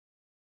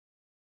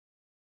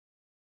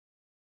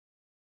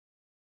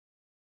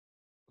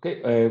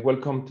Okay,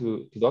 welcome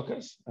to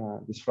DOCAS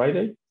this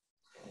Friday.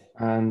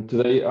 And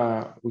today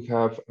we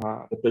have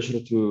the pleasure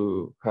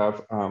to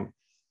have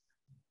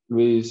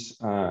Luis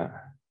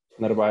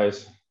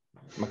Narváez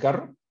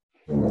Macarro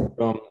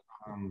from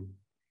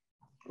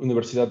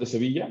Universidad de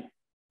Sevilla,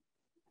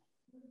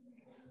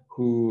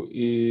 who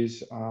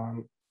is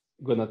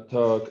going to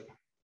talk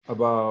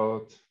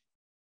about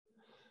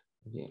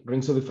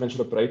rings of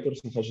differential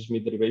operators and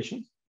Hasse-Schmidt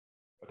derivations.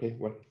 Okay,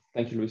 well,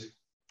 thank you, Luis.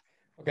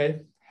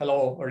 Okay,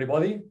 hello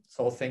everybody.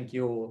 So thank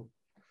you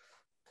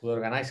to the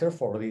organizer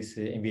for this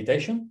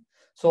invitation.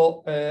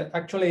 So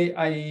actually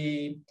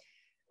I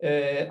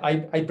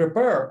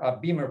prepared a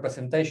Beamer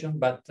presentation,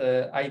 but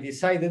I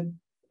decided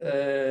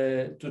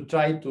to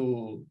try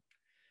to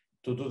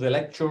do the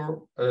lecture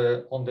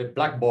on the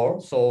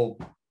blackboard. So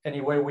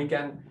anyway, we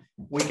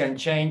can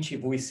change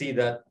if we see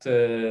that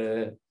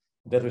the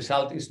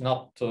result is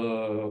not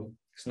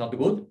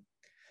good.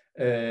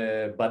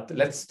 But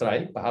let's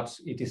try.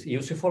 Perhaps it is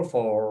useful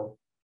for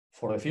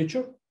the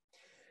future.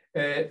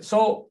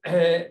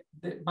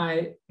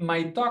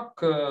 My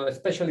talk,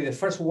 especially the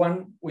first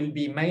one, will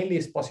be mainly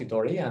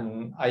expository,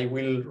 and I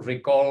will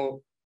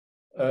recall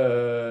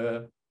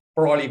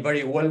probably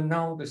very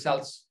well-known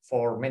results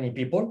for many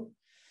people.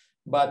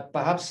 But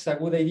perhaps a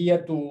good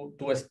idea to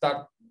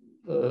start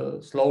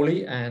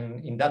slowly,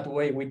 and in that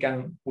way we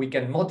can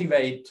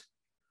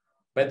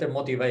better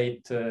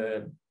motivate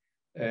the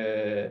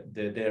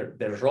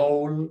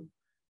role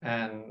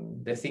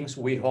and the things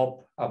we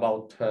hope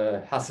about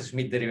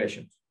Hasse-Schmidt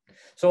derivations.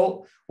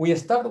 So we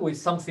start with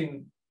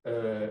something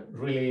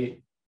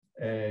really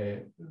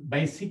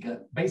basic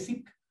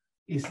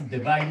is the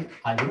Weil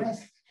algebras.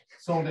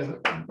 So the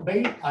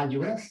Weil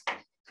algebras,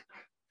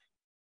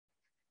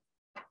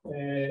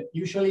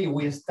 usually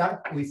we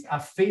start with a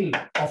field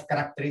of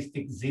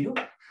characteristic 0.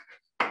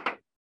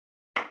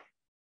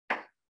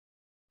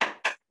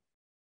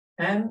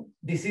 And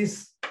this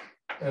is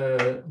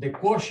the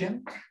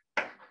quotient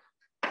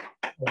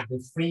of the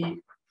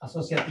free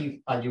associative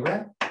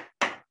algebra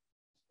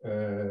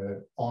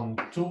on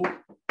two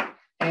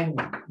n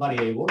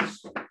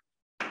variables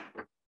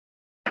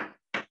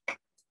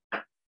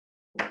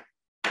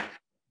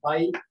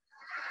by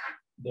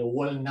the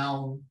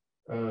well-known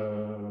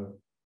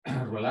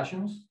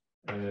relations.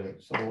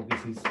 So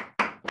this is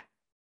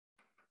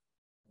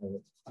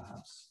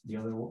perhaps the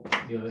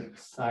other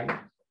side.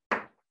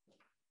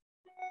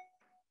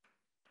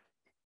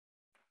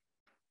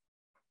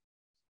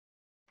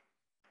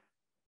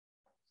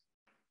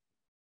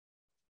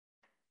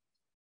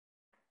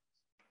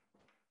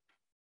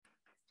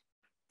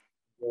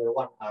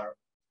 One are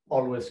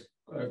always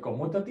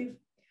commutative.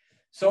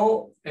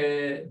 So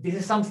this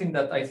is something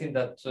that I think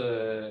that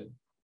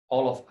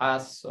all of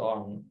us,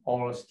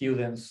 all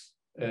students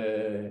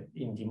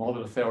in the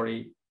model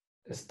theory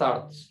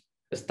start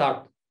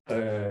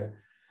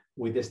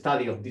with the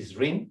study of this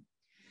ring.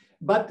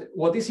 But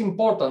what is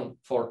important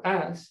for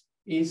us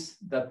is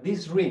that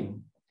this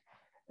ring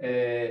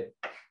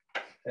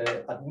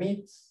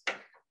admits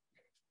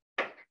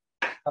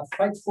a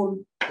faithful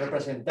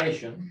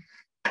representation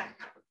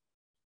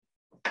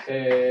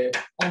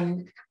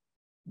on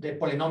the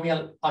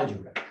polynomial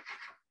algebra.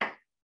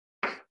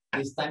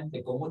 This time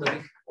the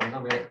commutative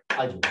polynomial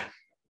algebra.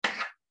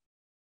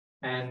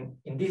 And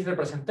in this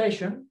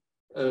representation,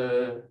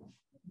 this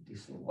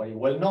is very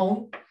well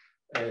known,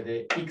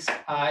 the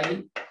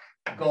xi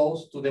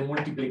goes to the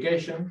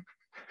multiplication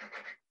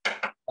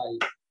by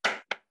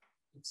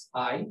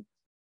xi,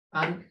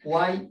 and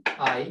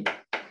yi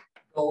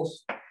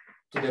goes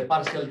to the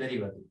partial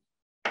derivative.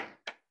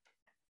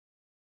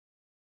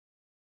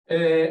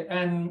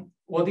 And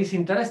what is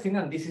interesting,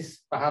 and this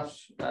is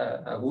perhaps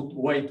a good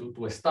way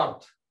to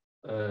start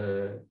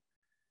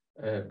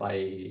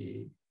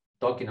by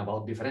talking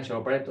about differential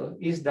operator,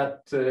 is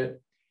that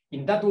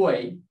in that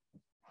way,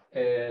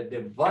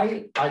 the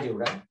Weil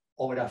algebra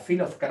over a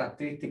field of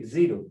characteristic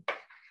 0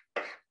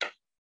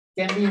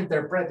 can be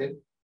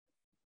interpreted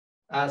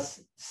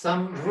as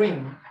some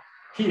ring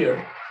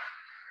here,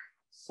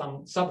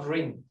 some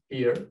subring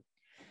here,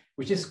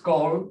 which is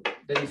called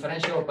the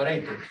differential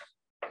operators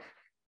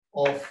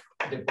of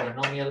the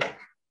polynomial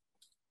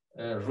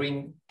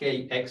ring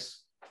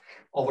kx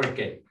over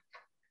k.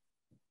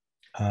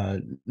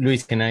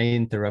 Luis, can I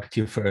interrupt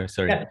you for,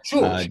 sorry? Yeah,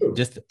 sure.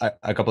 Just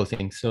a couple of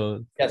things.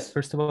 So yes.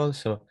 First of all,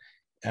 so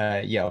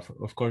yeah,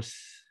 of course,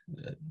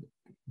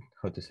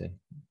 how to say?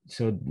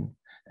 So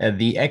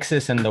the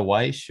x's and the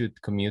y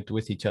should commute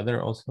with each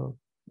other also?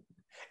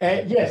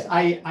 Yes,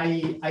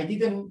 I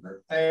didn't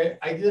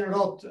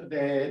wrote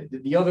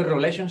the other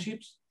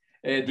relationships.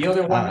 The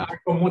other one are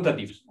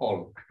commutatives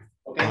all.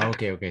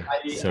 Okay. Okay.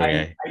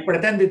 Sorry. I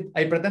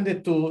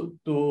pretended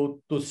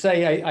to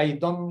say I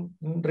don't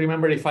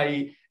remember if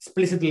I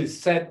explicitly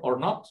said or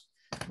not,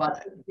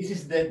 but this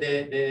is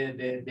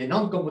the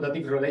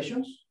non-commutative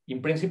relations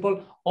in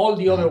principle. All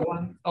the others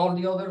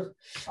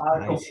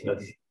are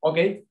commutative.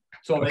 Okay.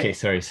 So okay.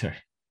 Sorry.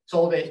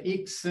 So the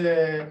xi,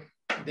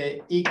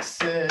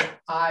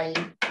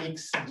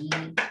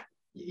 xg,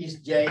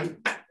 xj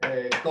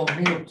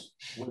commute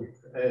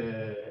with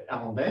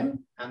among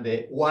them, and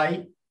the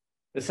Y,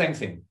 the same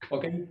thing.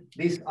 Okay,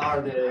 these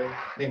are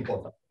the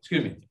important.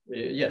 Excuse me.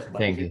 Yes.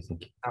 Thank you.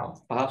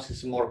 Perhaps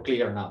it's more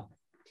clear now.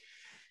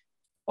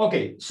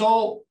 Okay,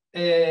 so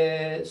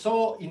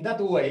in that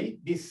way,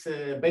 this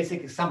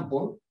basic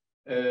example,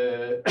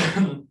 it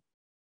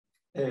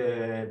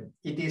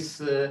is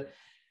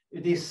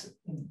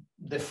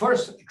the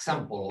first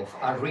example of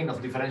a ring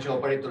of differential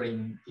operator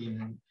in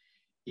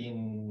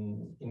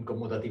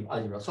commutative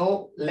algebra.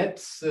 So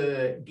let's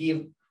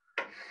give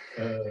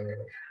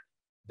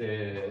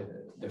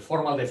the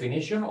formal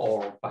definition,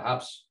 or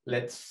perhaps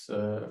let's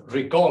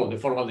recall the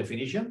formal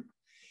definition.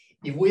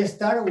 If we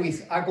start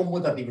with a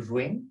commutative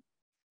ring,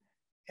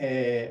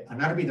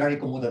 an arbitrary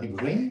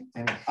commutative ring,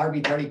 and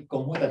arbitrary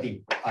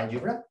commutative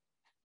algebra,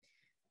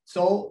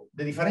 so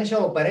the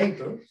differential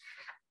operator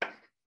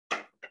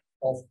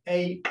of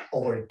A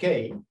over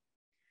K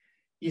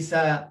is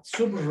a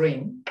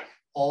subring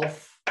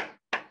of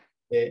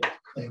the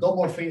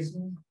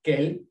endomorphism,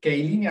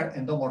 K-linear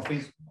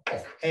endomorphism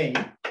of A.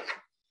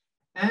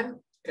 And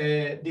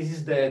this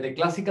is the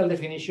classical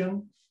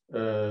definition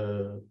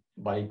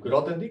by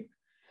Grothendieck.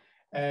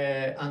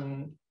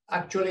 And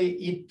actually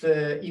it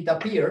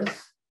appears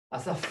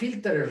as a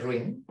filter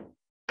ring,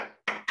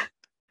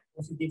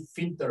 positive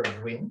filter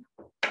ring.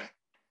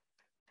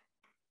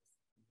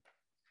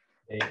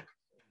 Okay.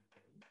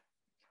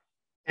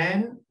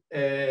 And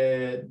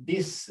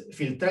this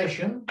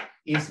filtration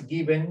is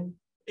given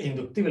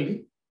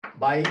inductively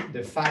by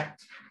the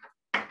fact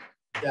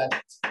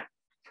that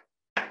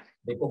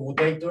the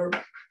commutator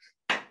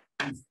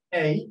is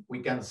A.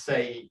 We can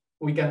see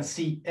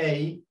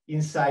A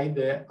inside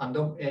the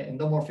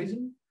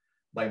endomorphism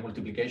by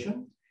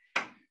multiplication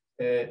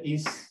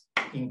is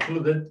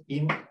included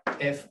in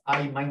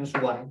Fi minus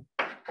 1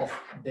 of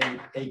the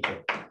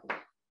AK.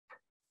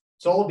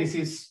 So this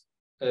is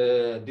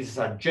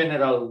a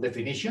general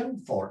definition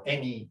for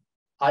any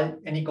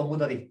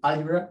commutative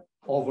algebra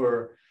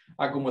over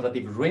a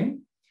commutative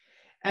ring,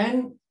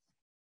 and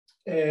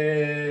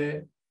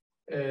it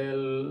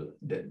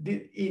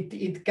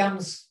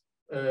comes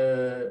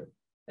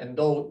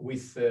endowed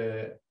with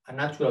a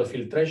natural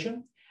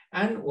filtration.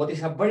 And what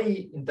is a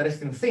very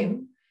interesting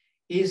thing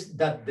is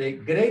that the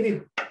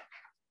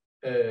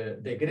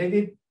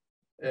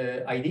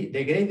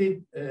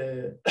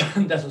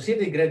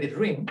associated graded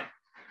ring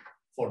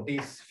for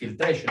this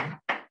filtration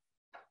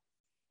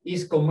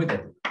is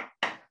commutative.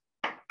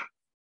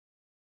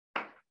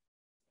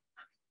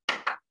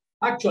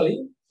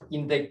 Actually,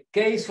 in the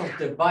case of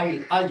the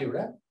Weil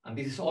algebra, and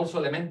this is also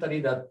elementary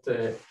that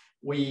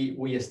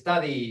we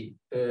study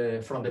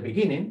from the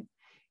beginning,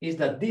 is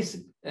that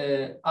this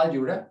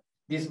algebra,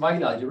 this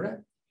Weil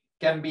algebra,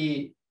 can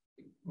be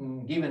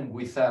given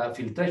with a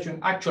filtration.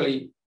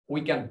 Actually,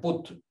 we can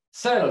put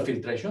several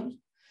filtrations,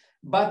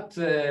 but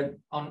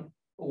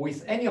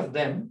with any of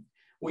them,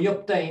 we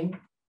obtain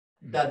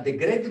that the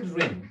graded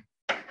ring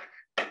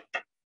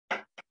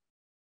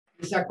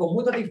is a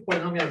commutative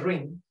polynomial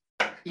ring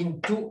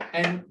in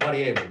 2n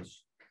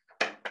variables.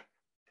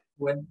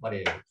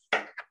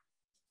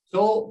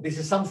 So this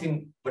is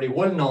something very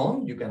well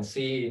known. You can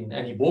see in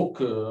any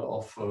book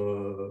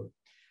and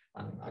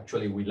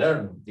actually we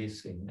learn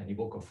this in any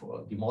book of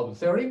the model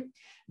theory.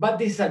 But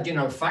this is a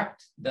general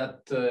fact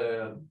that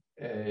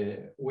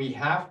we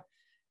have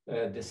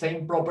the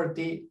same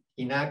property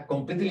in a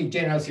completely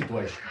general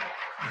situation.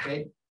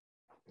 Okay,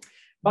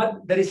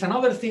 but there is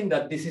another thing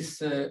that this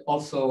is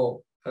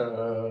also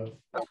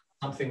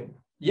something.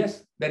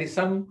 Yes, there is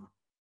some.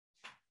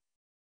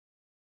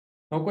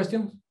 No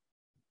questions?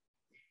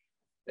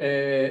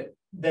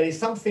 There is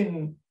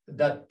something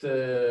that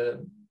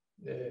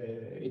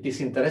it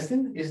is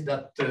interesting, is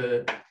that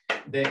the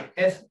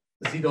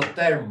F0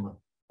 term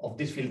of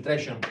this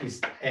filtration is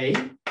A,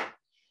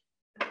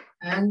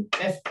 and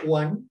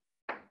F1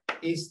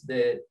 is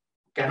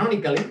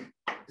canonically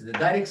the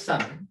direct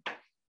sum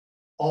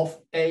of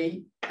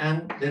A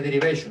and the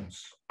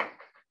derivations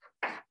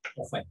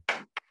of A.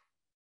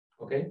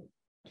 Okay,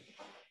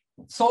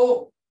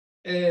 so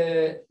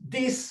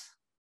this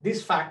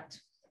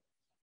fact,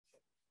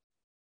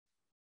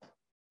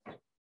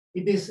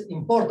 it is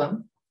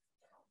important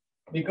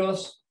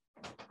because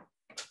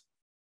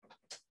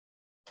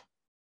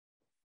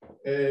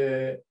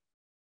it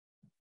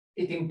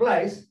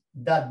implies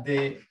that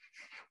the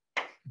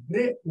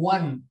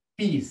one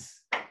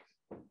piece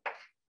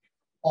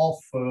of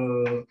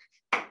the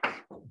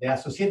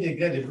associated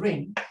graded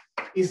ring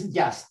is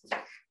just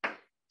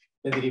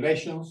the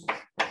derivations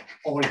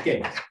over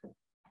K.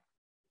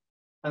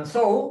 And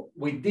so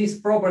with this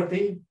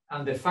property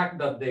and the fact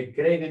that the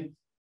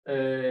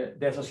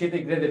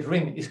associated graded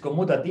ring is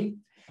commutative,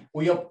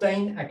 we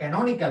obtain a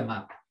canonical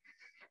map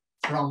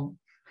from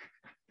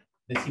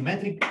the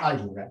symmetric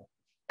algebra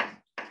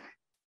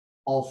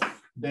of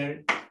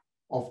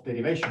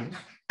derivations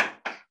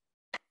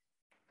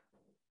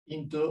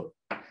into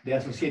the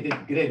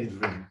associated graded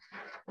ring.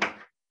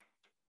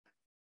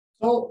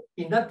 So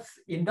in that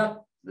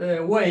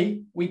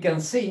way, we can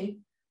see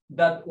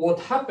that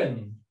what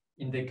happened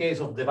in the case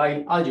of the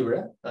Weil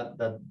algebra,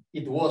 that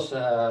it was,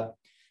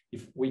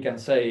 if we can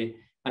say,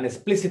 an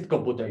explicit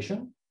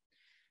computation.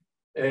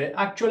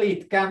 Actually,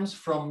 it comes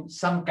from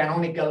some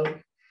canonical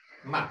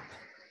map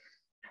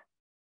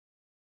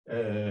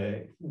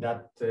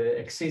that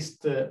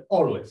exists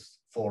always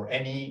for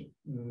any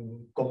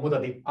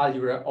commutative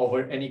algebra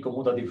over any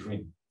commutative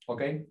ring.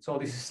 Okay, so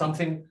this is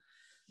something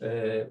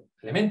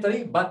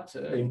elementary but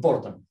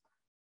important.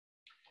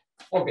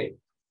 Okay,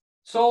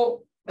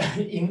 so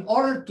in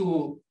order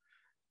to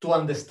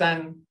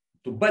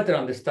better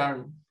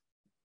understand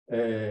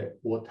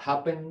what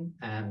happened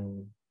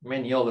and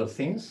many other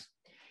things,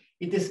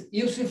 it is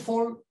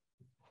useful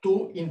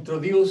to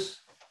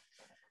introduce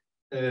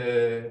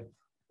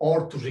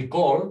or to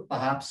recall,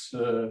 perhaps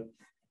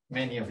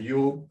many of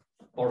you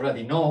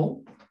already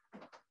know,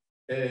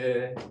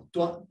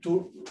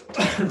 to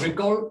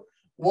recall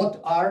what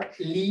are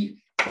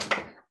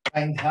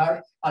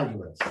Lie-Reinhardt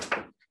algebras.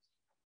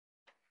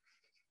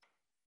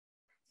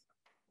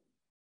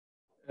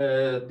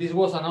 This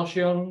was a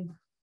notion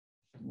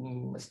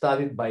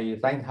studied by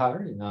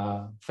Reinhardt in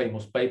a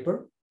famous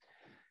paper.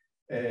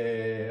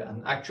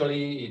 And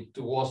actually, it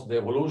was the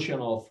evolution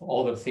of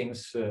other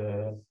things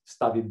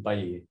studied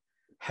by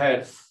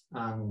Hertz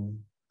and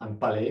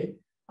Palais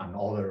and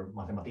other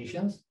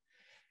mathematicians.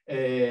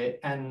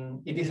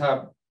 And it is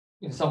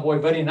in some way,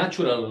 very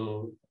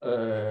natural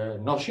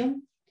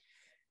notion.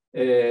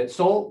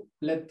 So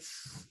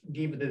let's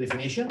give the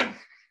definition.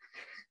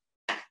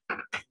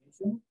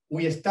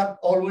 We start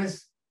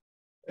always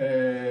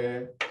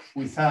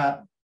with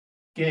a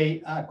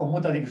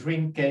commutative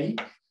ring K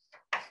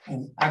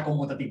and a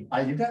commutative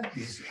algebra.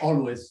 This is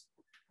always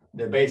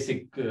the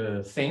basic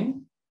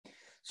thing.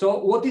 So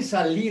what is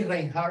a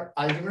Lie-Reinhardt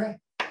algebra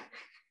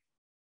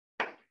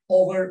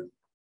over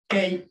Ka?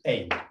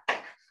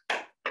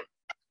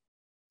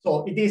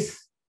 So it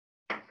is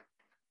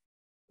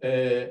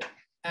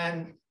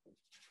an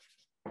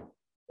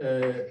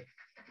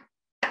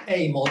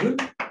A module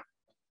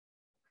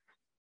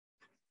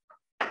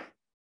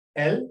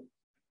L,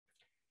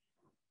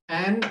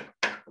 and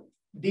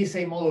this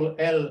A module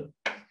L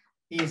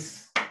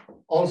is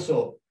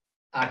also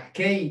a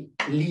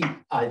K-Lie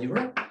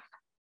algebra.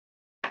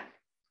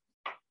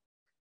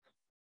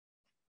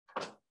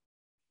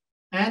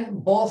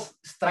 And both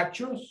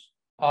structures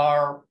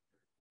are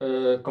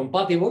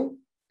compatible.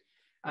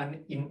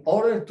 And in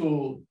order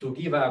to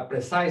give a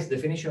precise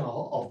definition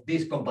of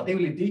this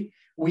compatibility,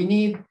 we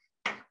need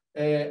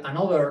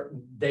another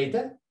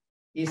data.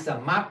 It's a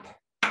map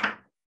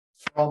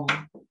from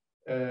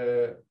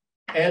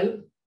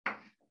L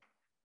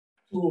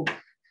to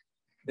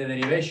the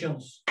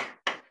derivations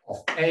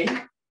of A.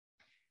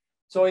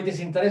 So it is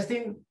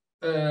interesting,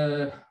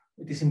 it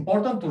is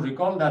important to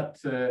recall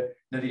that the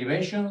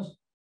derivations,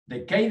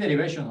 the K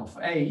derivation of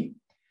A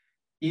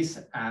is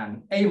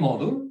an A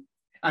module,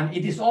 and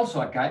it is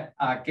also a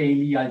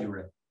K-Lie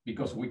algebra,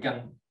 because we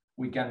can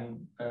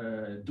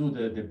do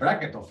the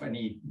bracket of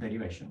any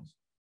derivations.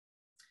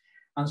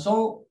 And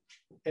so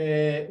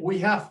we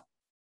have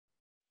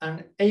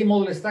an A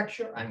module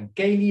structure and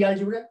K-Lie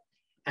algebra,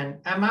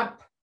 and a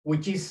map,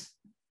 which is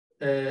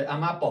a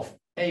map of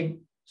A.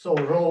 So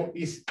rho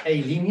is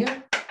A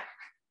linear.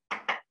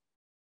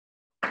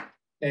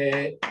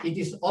 It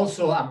is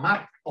also a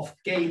map of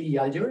K-Lie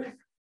algebra.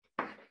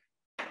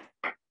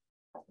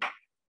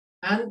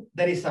 And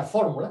there is a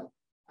formula,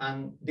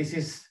 and this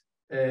is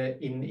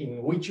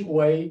in which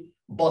way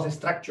both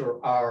structures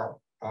are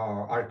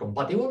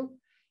compatible.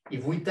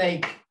 If we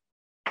take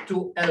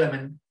two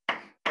elements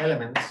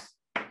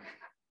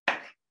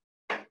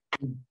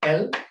in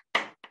L,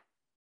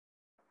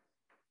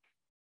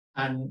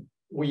 and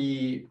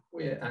we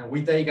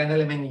take an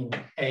element in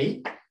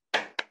A,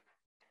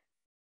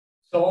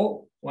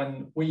 so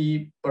when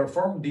we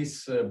perform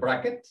this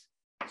bracket,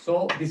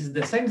 so this is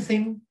the same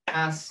thing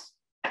as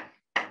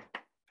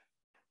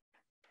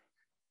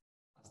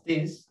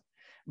this,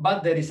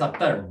 but there is a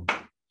term,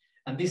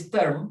 and this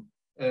term,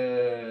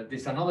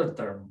 there's another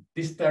term.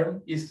 This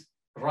term is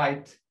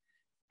right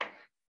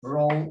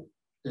rho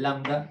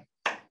lambda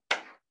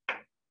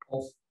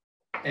of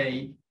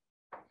A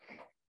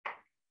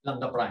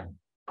lambda prime.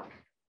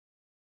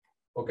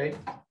 Okay,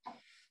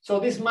 so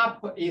this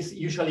map is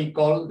usually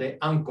called the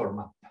anchor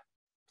map.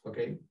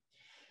 Okay,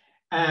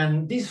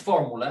 and this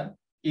formula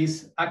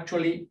is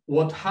actually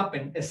what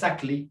happened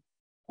exactly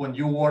when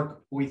you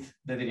work with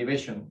the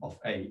derivation of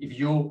A.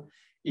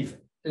 If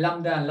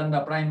lambda and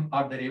lambda prime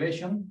are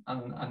derivation,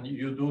 and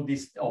you do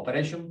this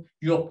operation,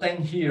 you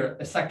obtain here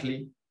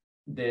exactly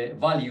the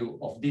value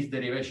of this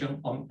derivation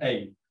on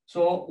A.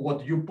 So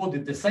what you put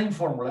is the same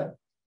formula,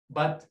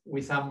 but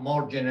with a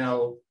more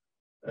general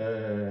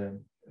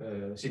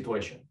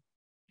situation.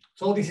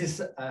 So this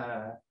is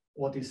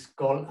what is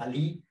called a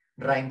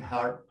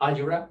Lie-Reinhardt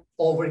algebra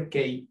over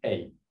Ka.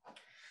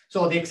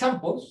 So the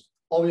examples,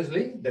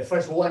 obviously, the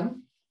first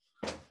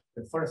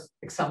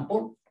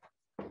example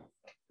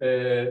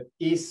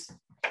is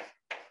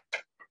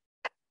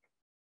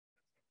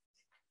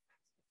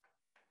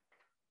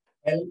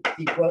L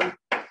equal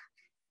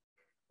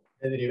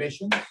the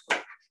derivations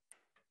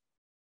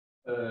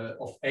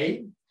of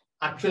A.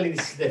 Actually,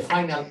 this is the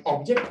final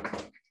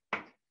object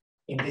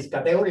in this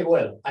category.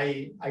 Well,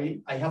 I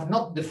have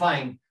not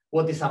defined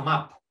what is a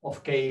map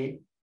of K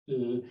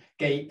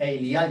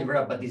Lie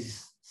algebra, but this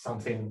is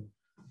something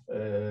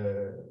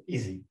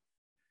easy.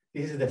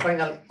 This is the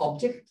final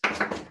object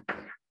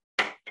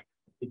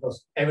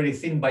because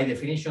everything by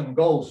definition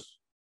goes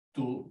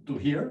to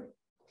here.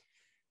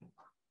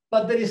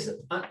 But there is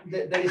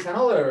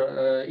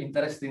another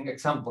interesting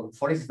example.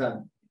 For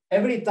instance,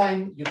 every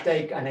time you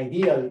take an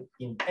ideal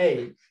in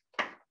A,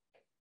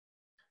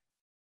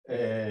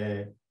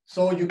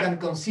 so you can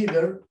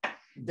consider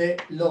the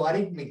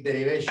logarithmic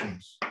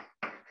derivations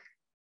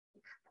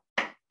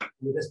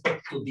with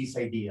respect to this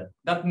ideal.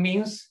 That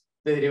means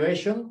the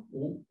derivation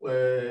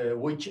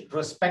which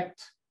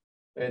respect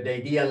the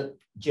ideal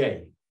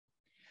J.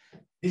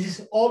 This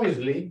is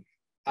obviously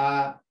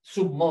a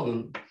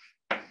submodule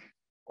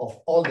of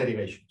all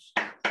derivations.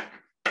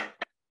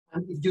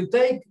 And if you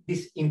take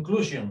this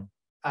inclusion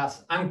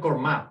as anchor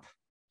map,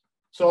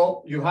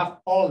 so you have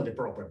all the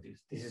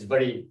properties. This is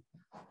very,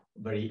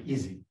 very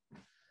easy.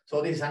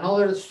 So this is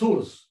another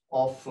source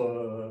of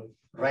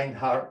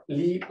Lie-Reinhardt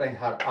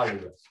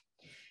algebras.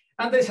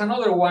 And there's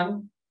another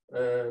one.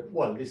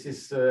 Well, this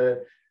is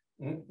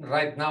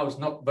right now is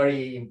not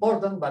very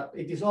important, but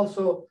it is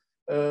also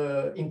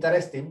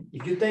interesting.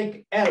 If you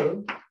take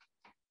L,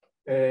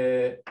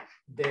 the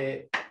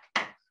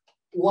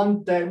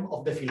one term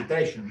of the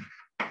filtration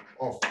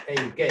of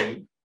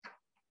AK.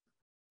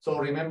 So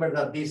remember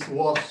that this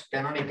was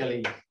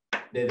canonically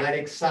the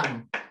direct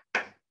sum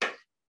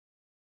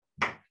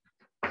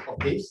of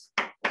this.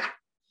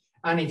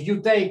 And if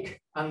you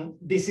take, and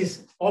this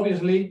is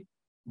obviously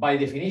by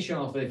definition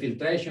of the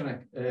filtration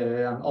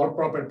and all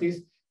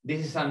properties,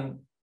 this is an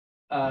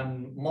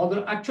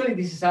module. Actually,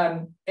 this is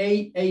an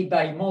A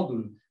by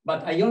module,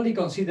 but I only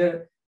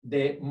consider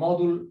the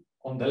module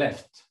on the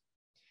left.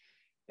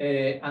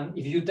 And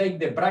if you take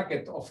the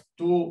bracket of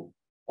two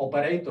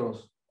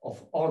operators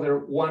of order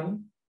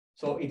 1,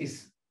 so it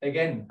is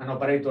again an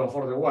operator of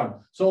order 1.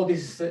 So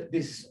this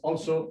is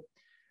also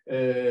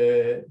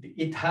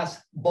it has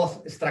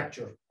both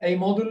structure, A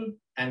module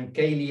and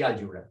K-Lie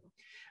algebra.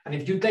 And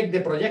if you take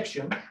the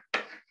projection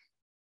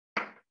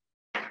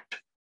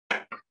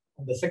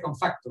of the second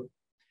factor,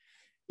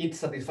 it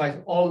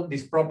satisfies all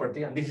this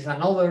property. And this is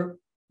another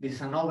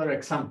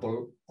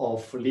example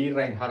of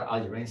Lie-Reinhardt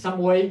algebra. In some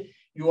way,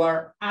 you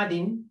are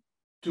adding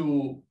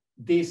to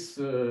this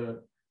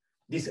to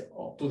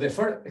the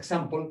first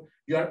example.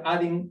 You are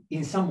adding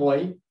in some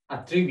way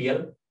a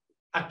trivial.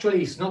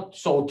 Actually, it's not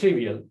so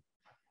trivial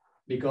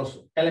because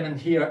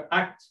elements here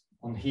act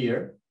on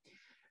here.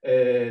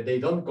 They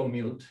don't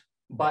commute,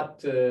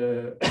 but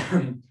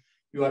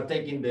you are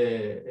taking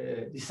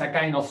this a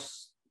kind of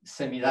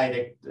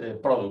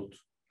semi-direct product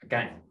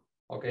again.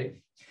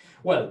 Okay.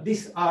 Well,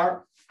 these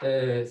are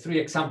 3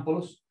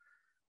 examples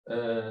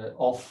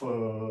of.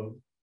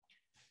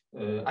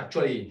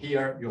 Actually,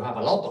 here you have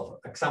a lot of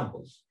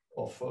examples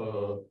of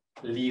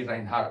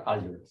Lie-Reinhardt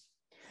algebras.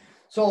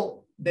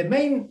 So the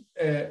main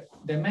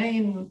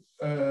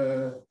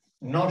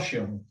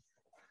notion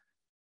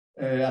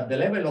at the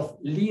level of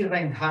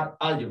Lie-Reinhardt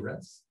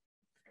algebras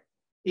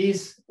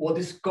is what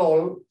is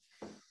called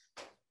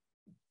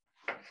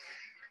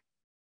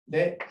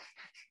the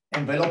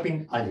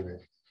enveloping algebra.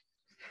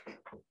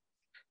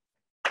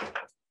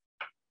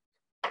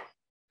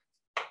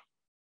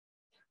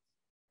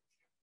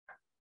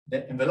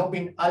 The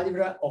enveloping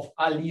algebra of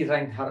a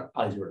Lie-Reinhardt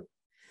algebra.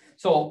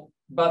 So,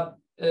 but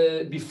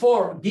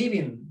before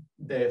giving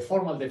the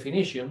formal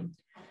definition,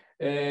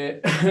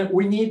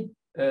 we need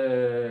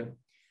a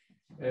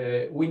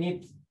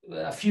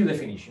few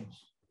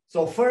definitions.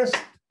 So first,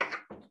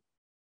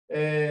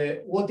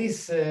 what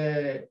is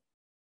an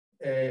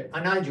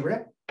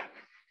algebra?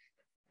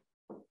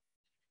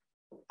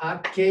 A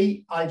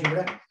K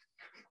algebra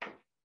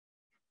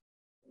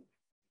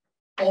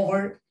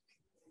over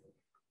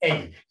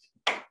A.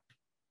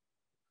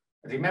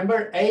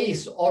 Remember, A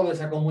is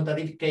always a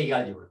commutative K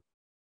algebra.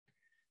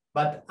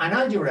 But an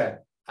algebra,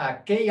 a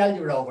K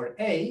algebra over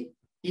A,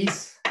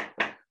 is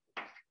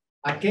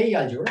a K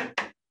algebra,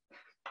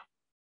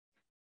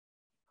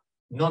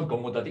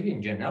 non-commutative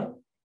in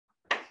general,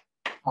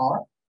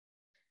 R,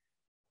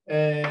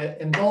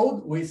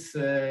 endowed with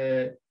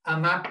a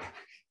map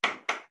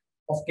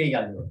of K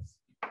algebras.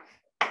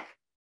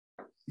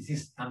 This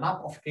is a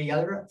map of K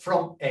algebra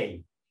from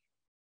A.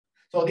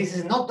 So this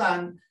is not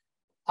an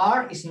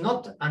R is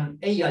not an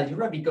A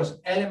algebra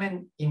because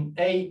element in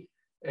A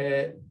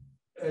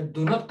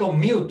do not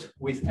commute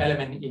with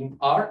element in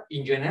R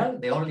in general.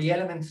 The only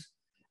elements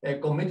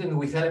commuting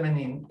with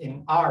element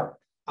in R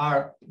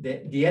are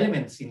the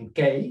elements in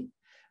K,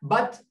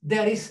 but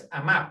there is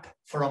a map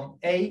from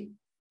A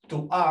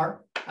to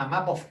R, a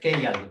map of K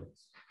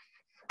algebras.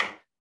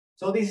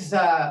 So this is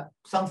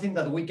something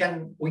that we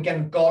can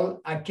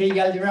call a K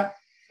algebra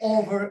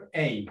over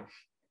A.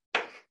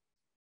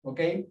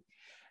 Okay.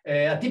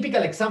 A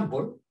typical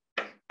example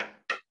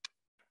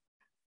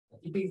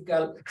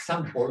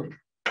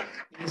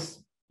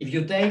is if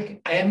you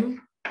take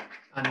M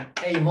and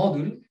A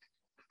module,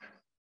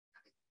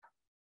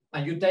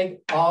 and you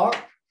take R,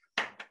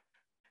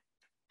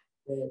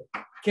 the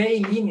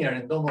K-linear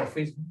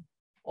endomorphism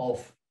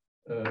of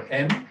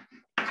M.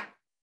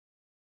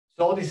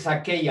 So this is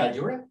a K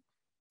algebra,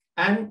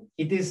 and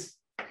it is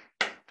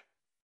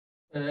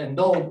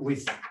endowed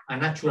with a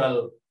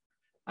natural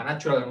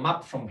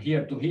map from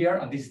here to here,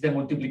 and this is the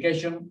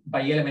multiplication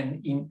by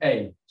element in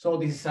A. So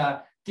this is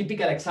a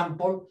typical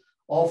example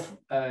of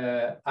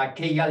a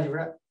K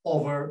algebra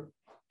over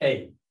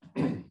A.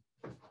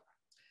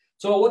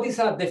 So what is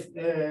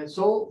a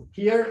so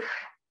here?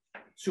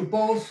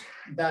 Suppose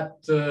that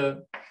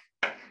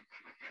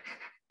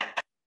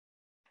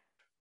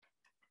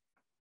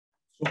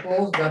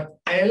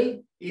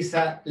L is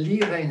a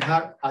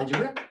Lie-Reinhardt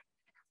algebra,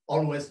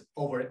 always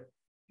over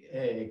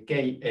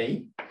Ka,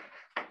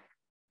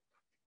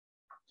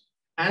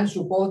 and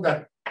suppose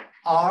that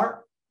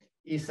R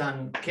is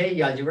an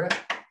K algebra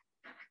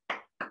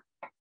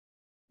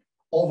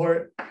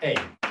over A.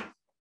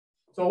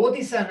 So what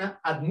is an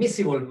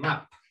admissible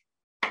map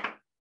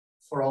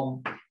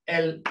from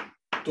L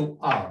to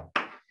R?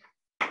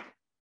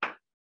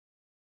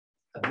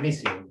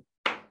 Admissible.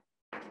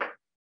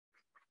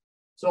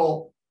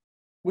 So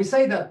we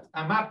say that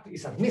a map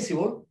is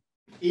admissible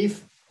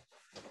if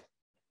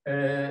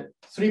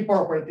three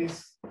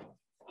properties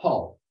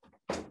hold.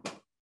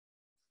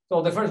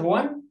 So the first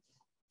one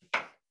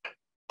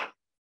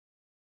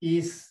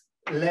is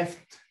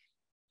left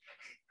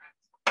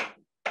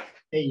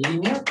A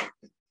linear.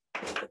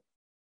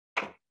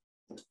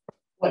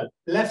 Well,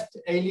 left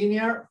A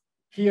linear,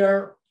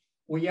 here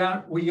we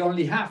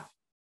only have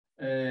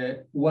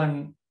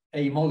one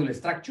A modular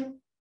structure,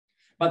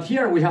 but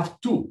here we have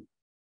two,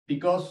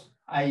 because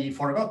I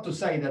forgot to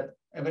say that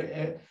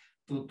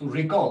to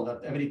recall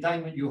that every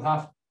time you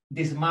have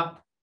this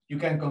map, you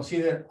can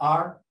consider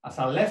R as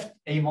a left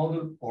A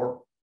module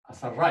or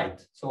as a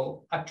right.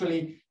 So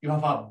actually you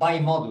have a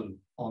bimodule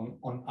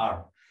on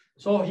R.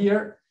 So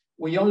here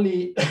we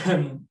only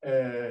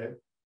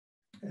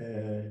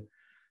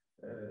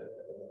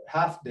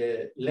have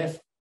the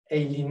left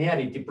A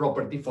linearity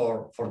property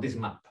for this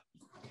map.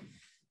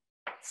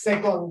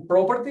 Second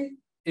property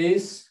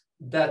is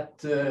that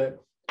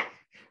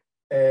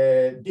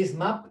this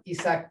map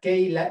is a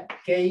K-Lie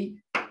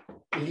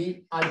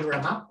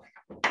algebra map.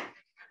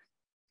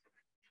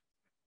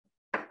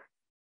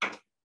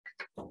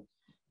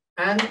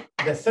 And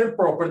the third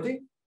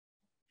property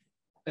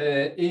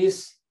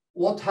is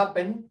what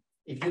happens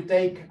if you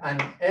take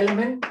an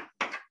element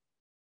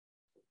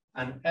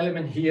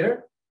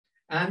here,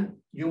 and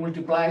you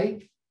multiply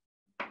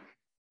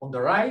on the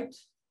right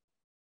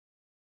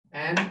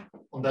and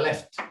on the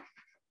left.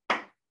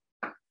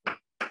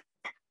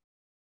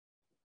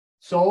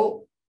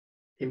 So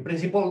in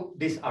principle,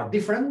 these are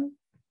different,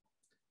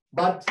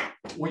 but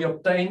we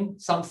obtain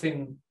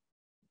something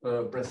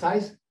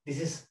precise. This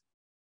is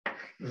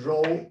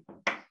rho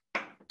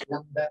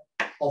lambda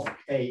of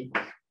A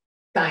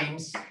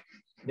times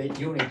the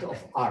unit of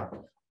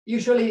R.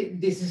 Usually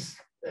this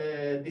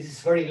is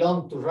very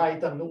long to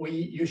write, and we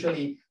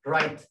usually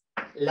write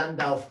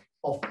lambda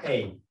of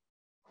A.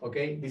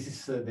 Okay, this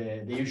is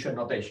the usual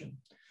notation.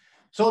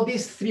 So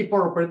these three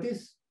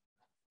properties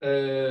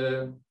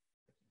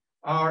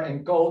are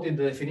encoded in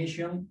the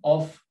definition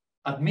of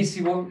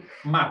admissible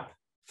map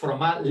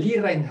from a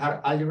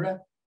Lie-Reinhardt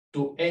algebra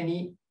to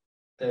any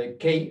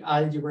K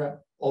algebra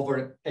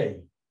over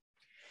A.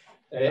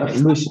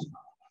 Luis,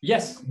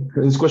 yes.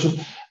 This question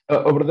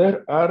over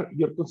there are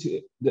your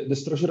the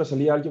structure as a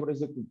Lie algebra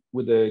is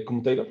with the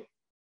commutator.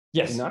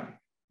 Yes. In R?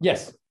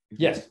 Yes.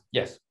 Yes.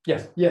 Yes.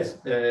 Yes. Yes.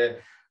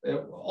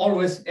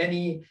 Always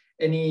any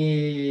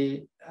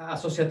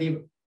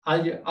associative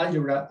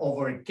algebra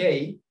over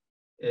K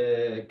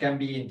can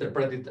be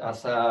interpreted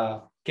as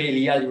a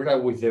K-Lie algebra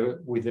with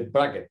the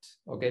bracket.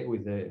 Okay.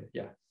 With the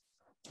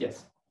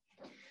yes.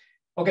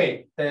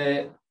 Okay.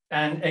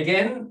 And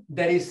again,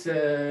 there is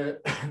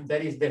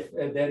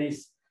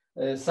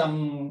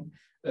some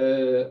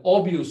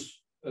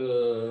obvious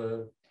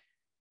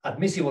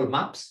admissible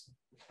maps.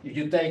 If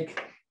you take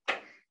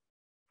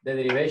the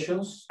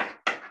derivations,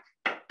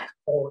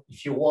 or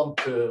if you want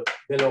the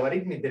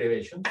logarithmic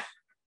derivations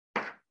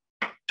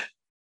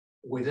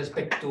with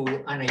respect to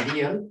an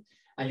ideal,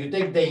 and you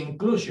take the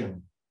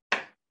inclusion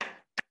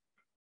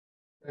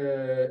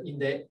in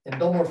the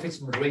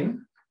endomorphism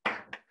ring,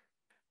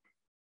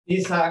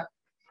 is a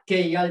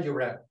K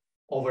algebra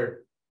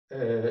over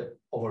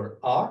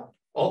R,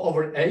 or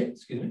over A,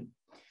 excuse me.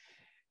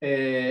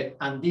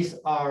 And these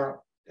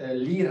are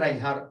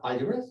Lie-Reinhardt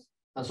algebras.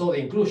 And so the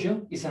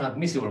inclusion is an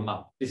admissible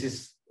map. This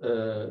is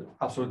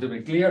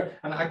absolutely clear.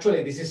 And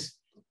actually, this is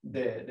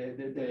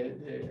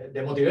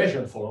the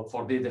motivation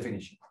for this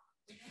definition.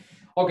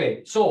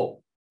 Okay,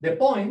 so the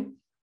point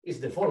is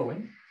the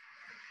following.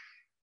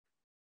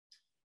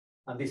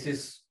 And this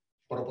is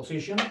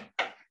proposition.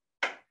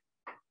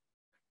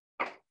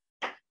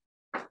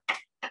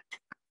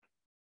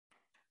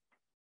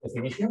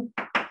 Definition.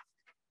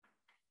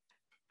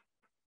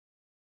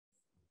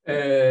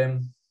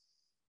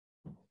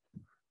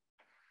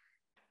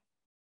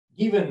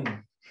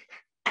 Given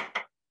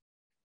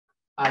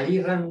a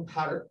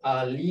Lie-Reinhardt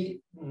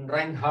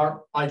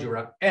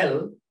algebra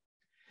L,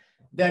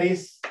 there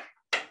is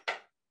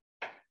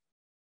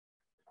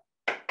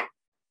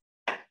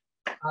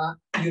a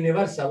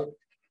universal.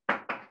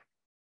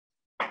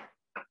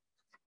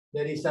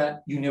 There is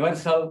a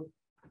universal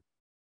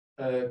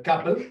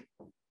couple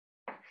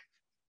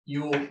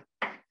U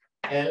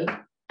L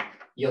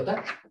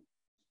iota,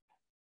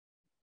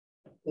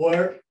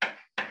 where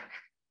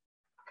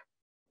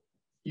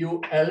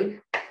UL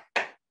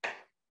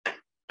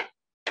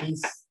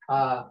is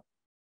a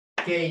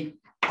K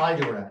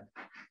algebra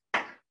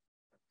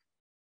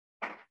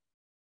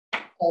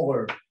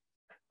over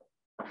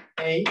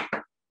A,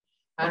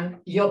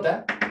 and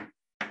iota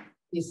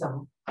is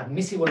an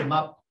admissible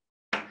map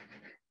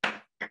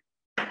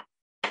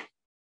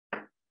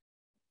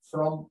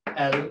from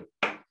L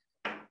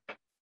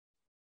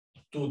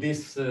to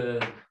this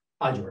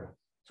algebra.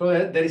 So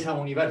there is a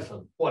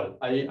universal. Well,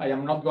 I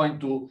am not going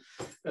to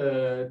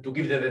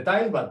give the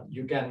detail, but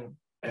you can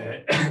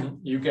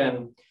you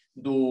can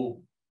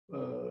do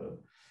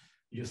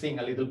you think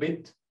a little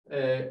bit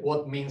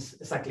what means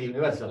exactly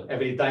universal.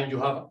 Every time you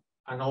have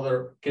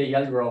another K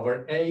algebra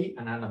over A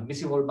and an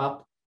admissible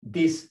map,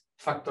 this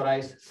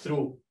factorized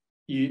through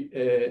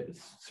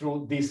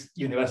this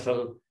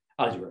universal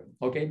algebra.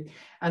 Okay,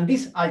 and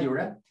this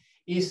algebra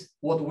is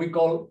what we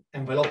call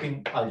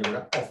enveloping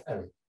algebra of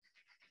L.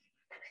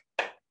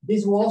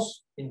 This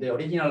was in the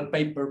original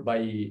paper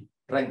by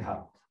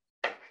Reinhardt.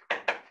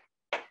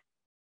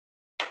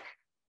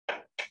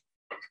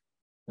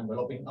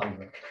 Enveloping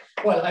algebra.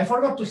 Well, I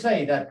forgot to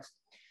say that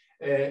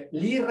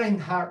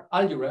Lie-Reinhardt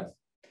algebra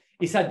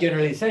is a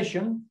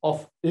generalization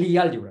of Lie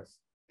algebras.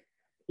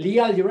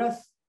 Lie algebras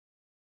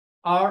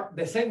are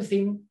the same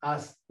thing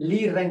as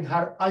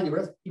Lie-Reinhardt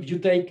algebras if you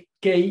take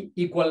K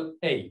equal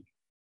A.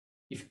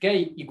 If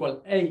K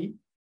equal A,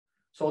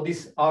 so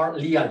these are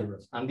Lie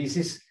algebras, and this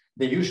is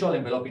the usual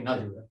enveloping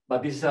algebra,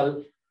 but this is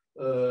a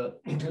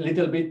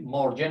little bit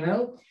more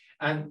general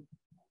and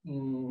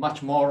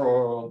much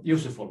more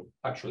useful,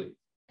 actually.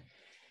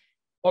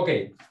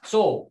 Okay,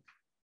 so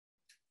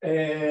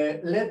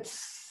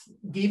let's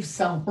give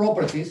some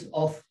properties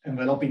of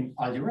enveloping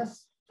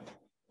algebras.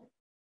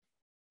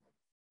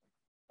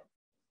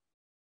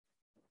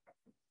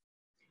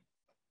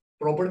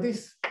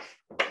 Properties.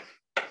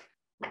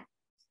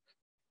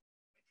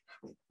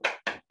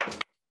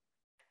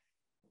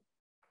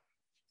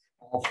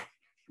 Of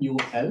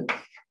UL.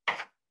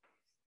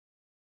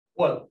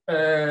 Well,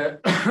 the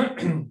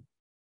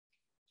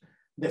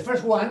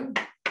first one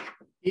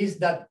is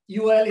that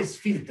UL is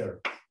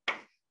filtered.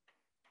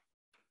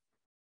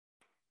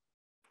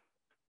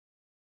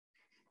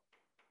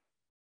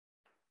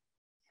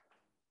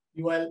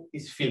 UL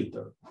is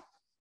filtered.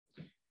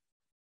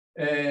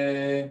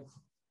 The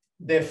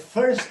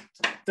first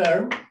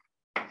term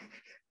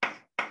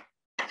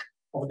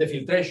of the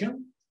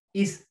filtration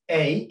is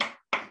A.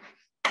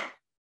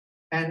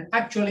 And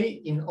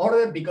actually, in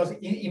order, because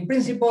in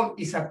principle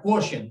is a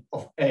quotient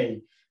of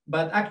A,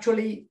 but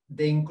actually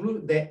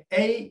the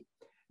A,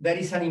 there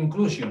is an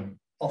inclusion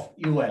of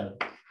UL.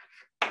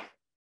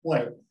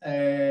 Well,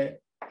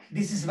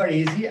 this is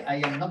very easy.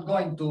 I am not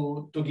going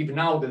to give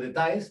now the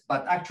details,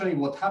 but actually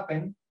what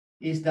happened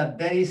is that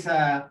there is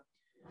a,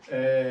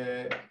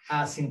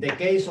 as in the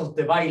case of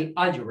the Weil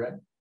algebra,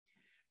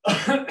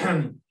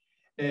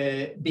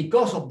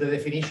 because of the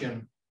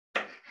definition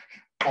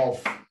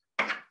of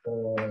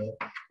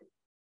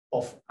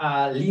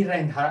a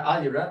Lie-Reinhardt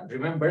algebra,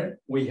 remember,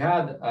 we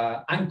had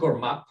an anchor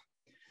map.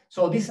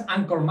 So this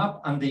anchor map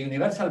and the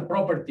universal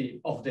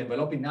property of the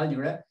enveloping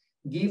algebra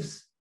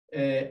gives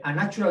a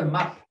natural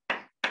map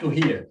to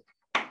here.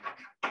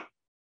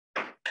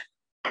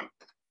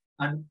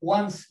 And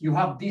once you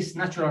have this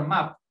natural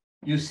map,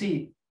 you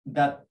see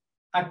that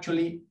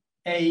actually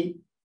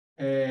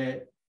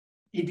it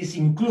is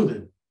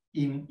included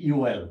in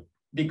UL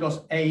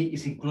because A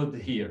is included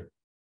here.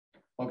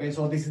 Okay,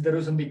 so this is the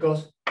reason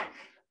because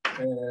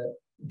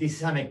this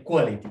is an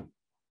equality.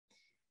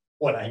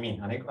 Well, I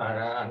mean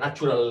a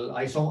natural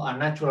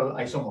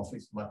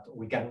isomorphism, but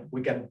we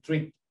can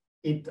treat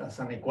it as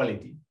an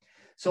equality.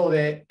 So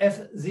the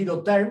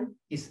F0 term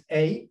is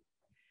A,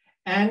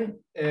 and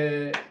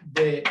the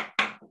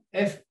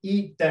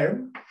Fe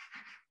term,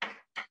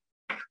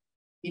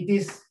 it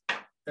is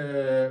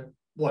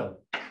well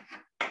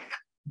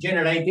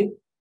generated.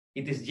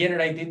 It is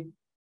generated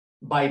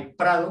by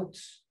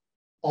products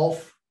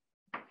of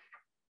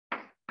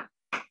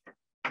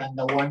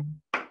lambda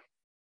 1,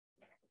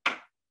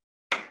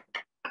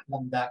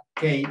 lambda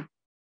k,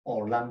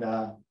 or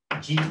lambda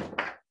g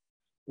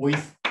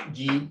with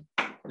g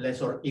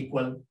less or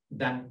equal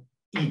than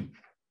e.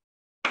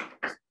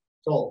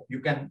 So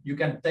you can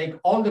take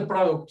all the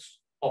products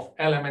of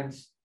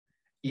elements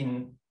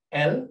in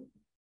L.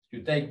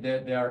 You take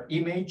their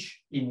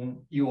image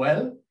in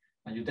UL,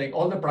 and you take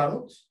all the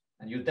products,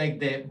 and you take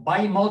the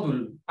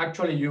bimodule.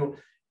 Actually, you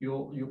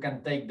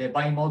can take the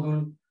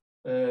bimodule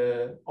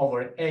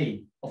over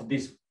A of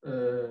this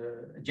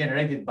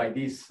generated by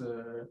this,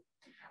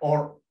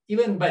 or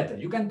even better,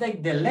 you can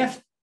take the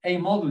left A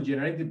module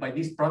generated by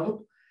this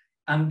product,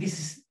 and this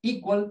is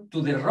equal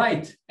to the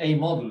right A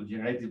module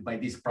generated by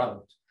this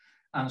product.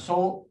 And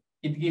so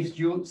it gives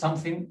you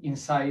something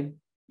inside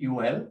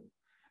UL.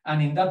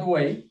 And in that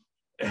way,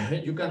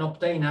 you can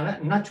obtain a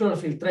natural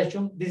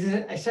filtration. This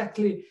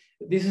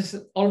is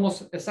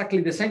almost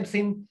exactly the same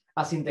thing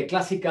as in the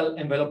classical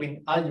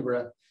enveloping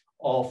algebra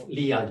of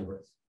Lie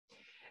algebras.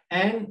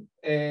 And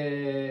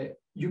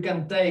you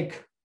can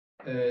take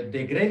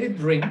the graded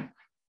ring,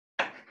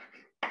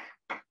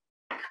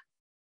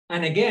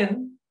 and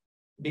again,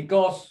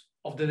 because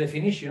of the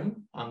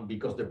definition and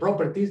because the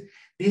properties,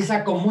 this is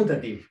a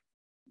commutative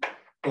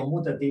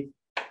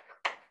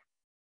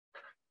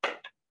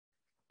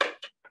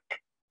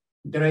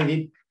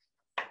graded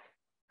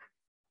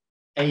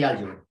A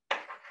algebra.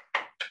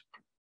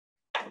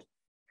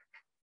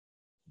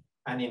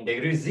 And in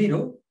degree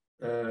 0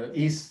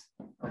 is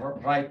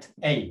right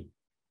A.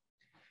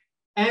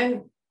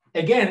 And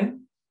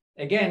again,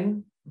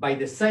 by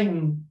the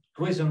same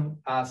reason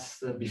as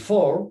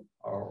before,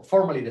 or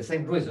formally the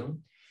same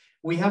reason,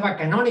 we have a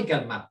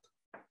canonical map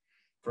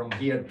from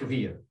here to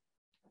here.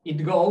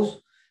 It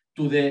goes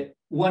to the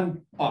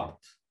one part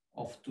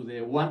of, to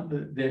the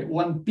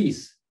one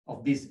piece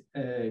of this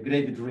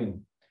graded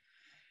ring.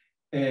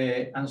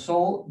 And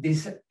so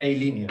this is a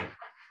linear.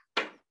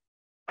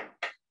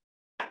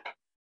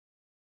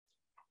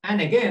 And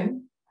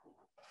again,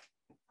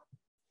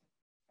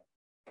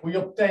 we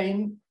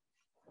obtain,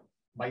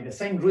 by the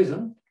same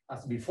reason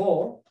as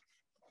before,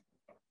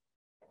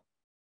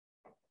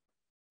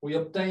 we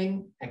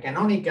obtain a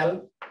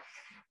canonical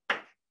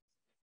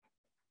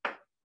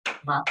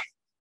map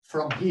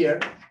from here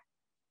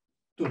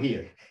to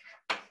here.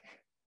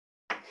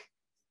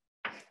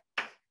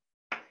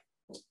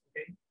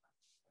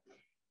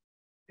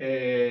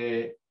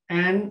 Okay.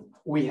 And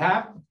we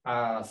have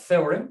a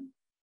theorem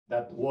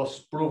that was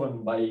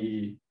proven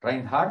by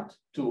Reinhardt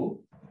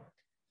too.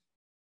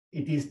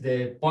 It is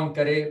the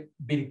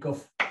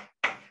Poincaré-Birkhoff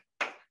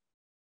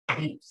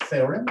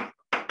theorem.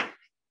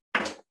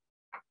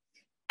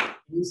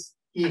 Is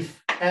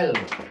if L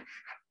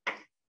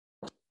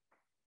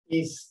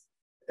is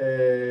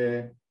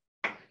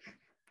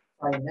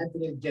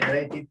finitely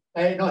generated,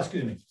 no,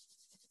 excuse me,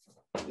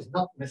 it's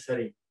not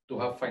necessary to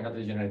have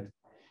finitely generated,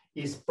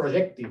 is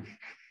projective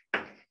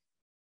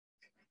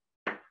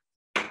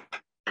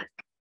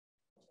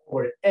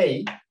over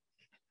A,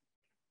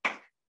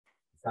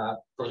 a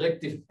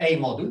projective A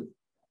module,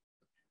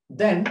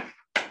 then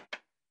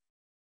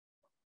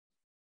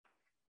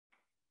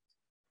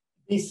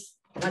this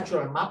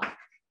natural map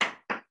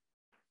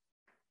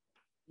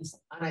is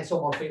an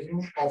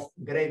isomorphism of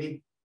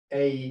graded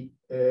A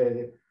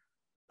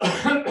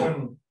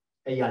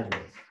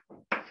algebras.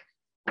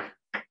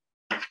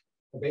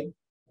 Okay,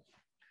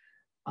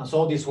 and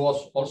so this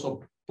was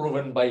also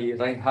proven by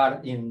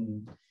Reinhardt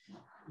in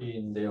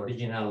the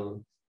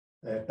original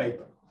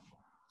paper.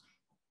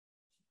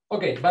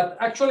 Okay, but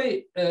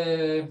actually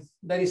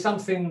there is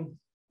something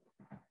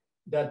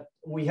that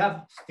we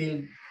have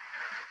still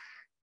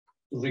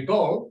to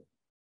recall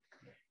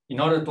in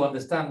order to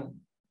understand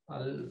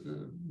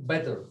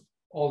better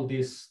all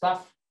this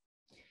stuff,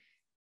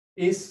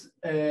 is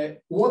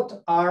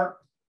what are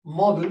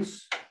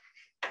modules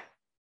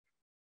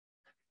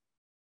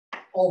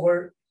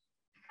over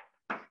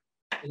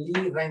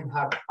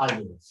Lie-Reinhardt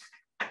algebras.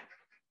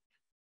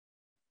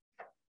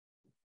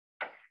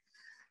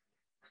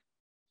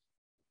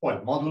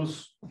 Well,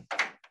 modules,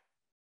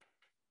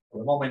 for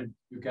the moment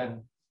you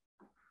can,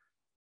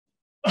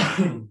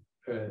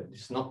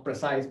 it's not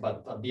precise,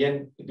 but at the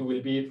end it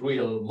will be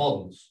real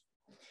modules.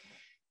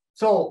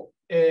 So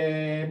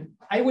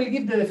I will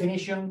give the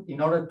definition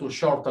in order to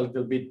short a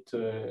little bit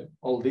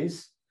all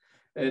this.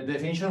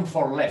 Definition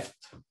for left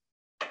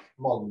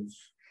modules.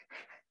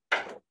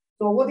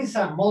 So what is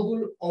a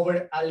module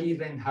over a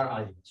Lie-Reinhardt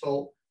algebra?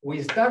 So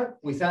we start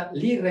with a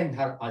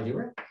Lie-Reinhardt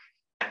algebra,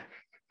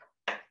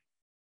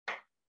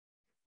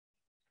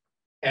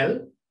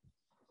 L.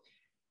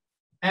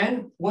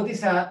 And what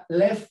is a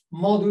left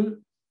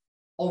module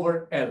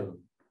over L?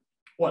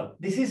 Well,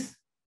 this is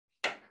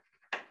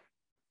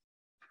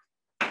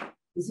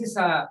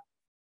a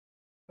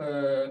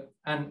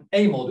an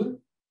A module.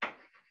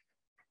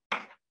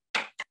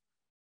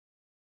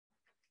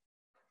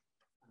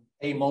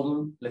 A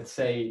module, let's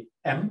say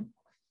M.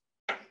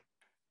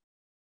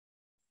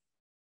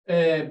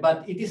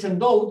 But it is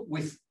endowed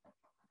with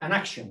an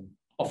action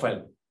of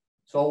L.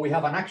 So we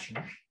have an action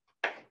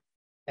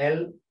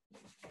L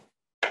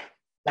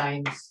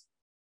times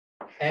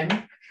M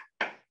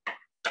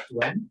to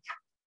M.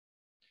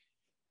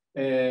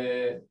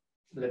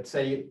 Let's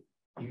say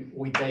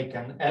we take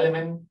an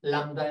element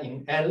lambda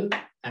in L,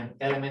 an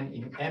element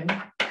in M.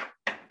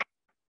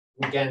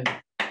 We can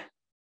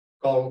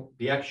call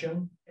the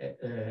action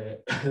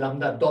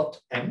lambda dot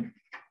M,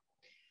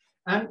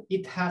 and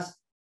it has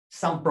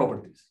some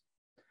properties.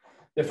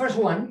 The first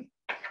one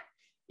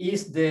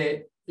is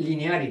the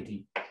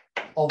linearity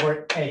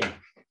over A.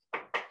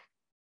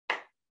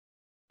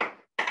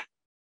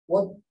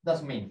 What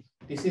does mean?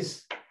 This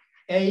is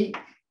A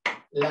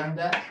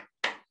lambda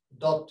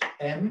dot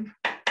M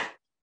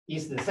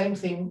is the same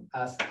thing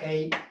as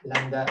A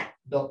lambda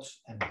dot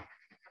M.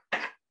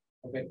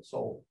 Okay,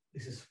 so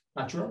this is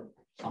natural,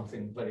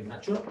 something very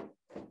natural.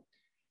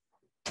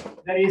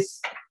 There is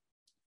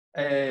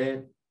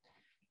a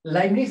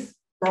Leibniz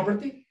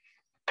property.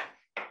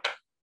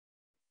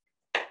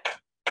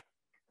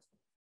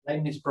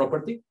 Leibniz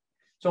property.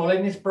 So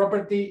Leibniz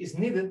property is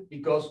needed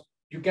because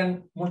you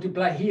can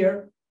multiply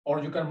here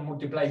or you can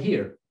multiply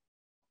here.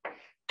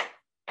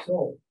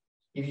 So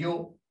if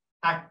you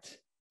act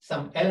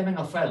some element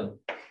of L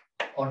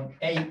on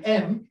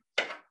AM,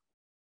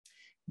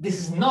 this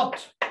is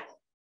not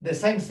the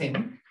same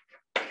thing,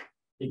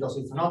 because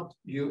if not,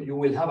 you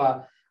will have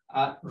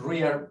a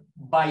real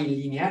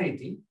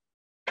bilinearity.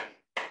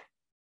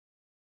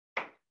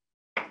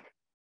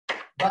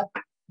 But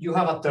you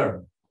have a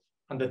term,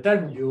 and the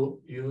term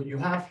you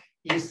have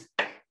is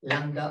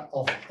lambda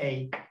of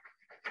AM.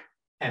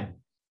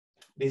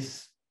 This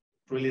is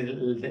really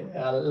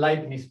the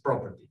Leibniz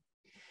property.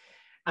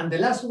 And the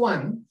last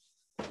one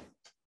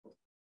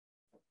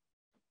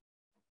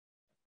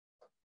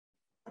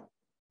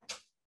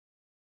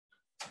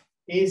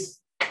is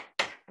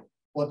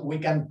what we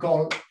can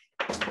call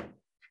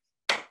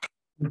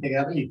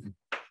integrability.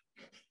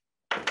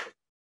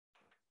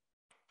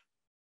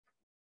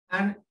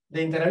 And the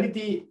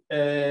integrability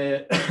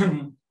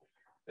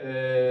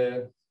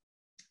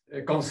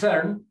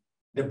concern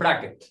the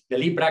bracket, the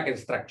Lie bracket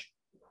structure.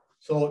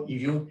 So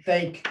if you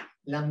take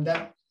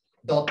lambda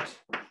dot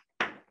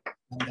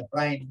lambda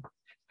prime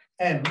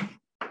M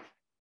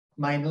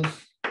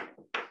minus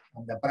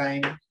lambda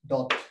prime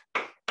dot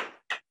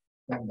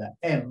lambda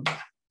M,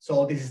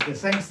 so this is the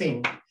same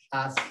thing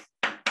as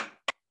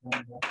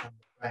lambda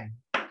prime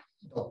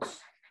dot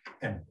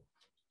M.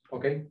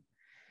 Okay,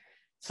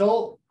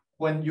 so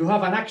when you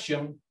have an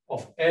action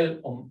of L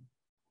on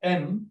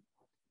M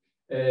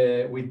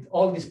with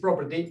all this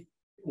property,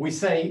 we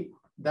say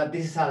that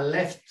this is a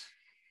left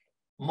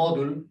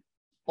module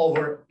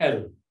over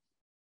L.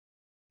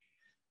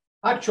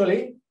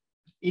 Actually,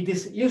 it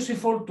is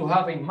useful to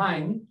have in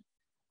mind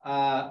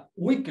a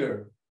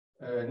weaker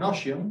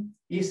notion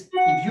is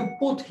if you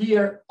put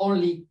here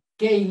only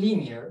K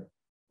linear,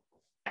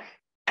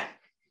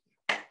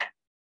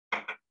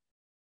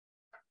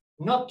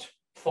 not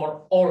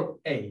for all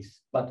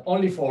A's, but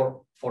only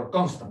for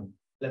constant,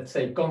 let's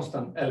say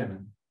constant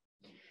element.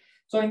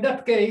 So in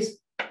that case,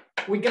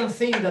 we can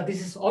think that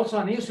this is also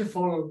an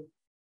useful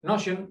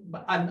notion,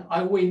 and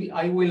I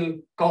will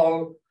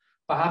call,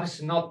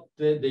 perhaps not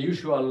the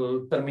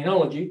usual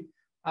terminology,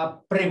 a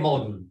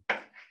premodule.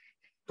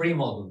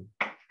 Premodule.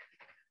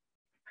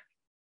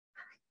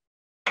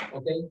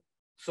 Okay,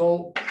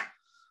 so,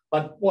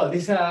 but well,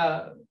 this is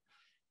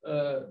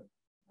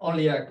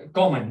only a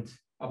comment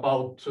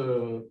about,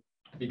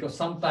 because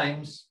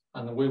sometimes,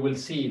 and we will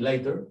see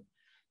later,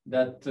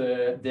 that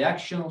the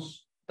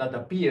actions that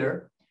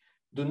appear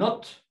do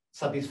not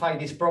satisfy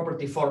this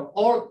property for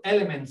all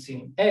elements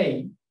in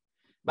A,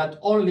 but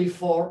only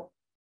for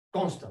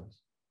constants.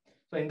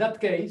 So in that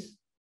case,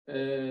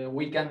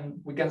 we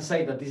can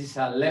say that this is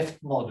a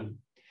left module.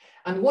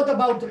 And what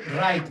about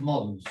right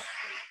modules?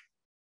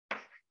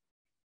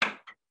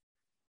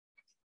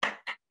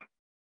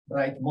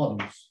 Right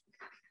modules.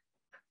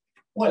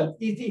 Well,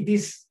 it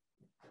is.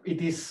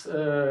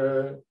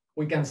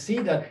 We can see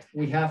that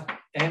we have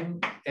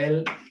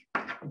ML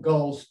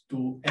goes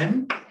to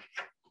M.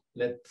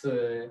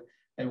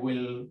 I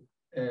will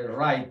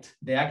write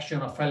the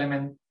action of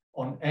element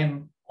on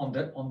M on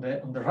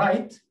the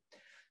right.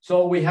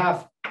 So we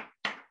have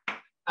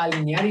a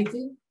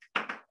linearity,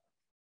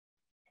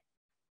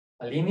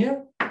 a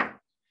linear.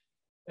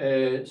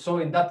 So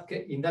in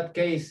that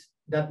case,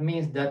 that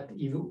means that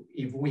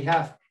if we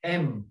have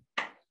M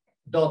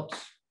dot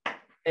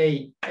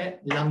A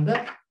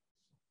lambda,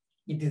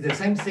 it is the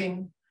same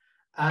thing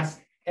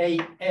as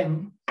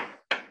AM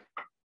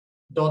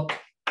dot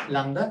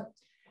lambda.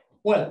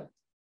 Well,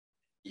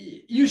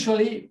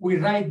 usually we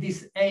write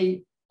this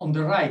A on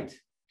the right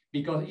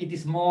because it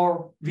is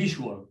more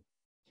visual.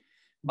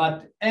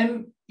 But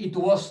M, it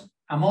was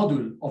a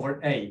module over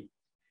A,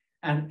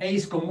 and A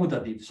is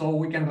commutative, so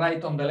we can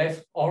write on the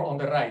left or on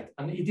the right.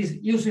 And it is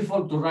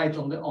useful to write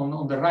on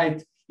the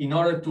right in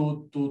order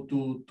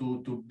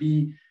to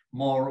be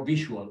more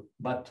visual.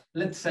 But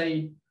let's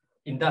say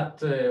in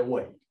that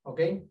way,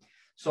 okay?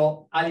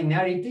 So a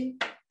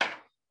linearity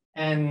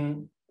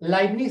and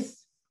Leibniz.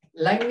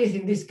 Leibniz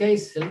in this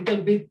case a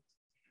little bit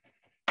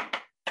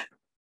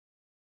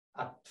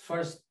at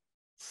first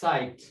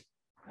sight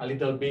a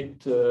little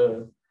bit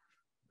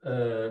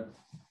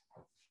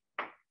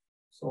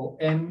so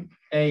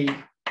MA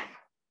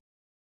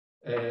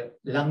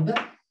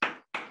lambda,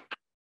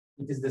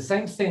 it is the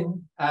same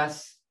thing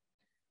as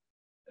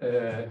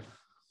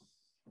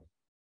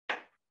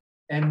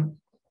M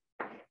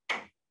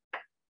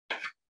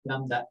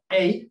lambda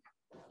A.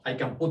 I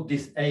can put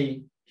this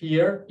A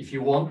here if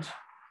you want.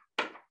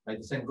 by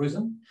the same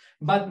reason.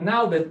 But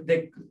now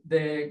the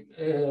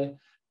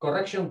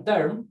correction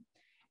term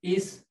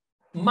is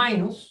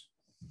minus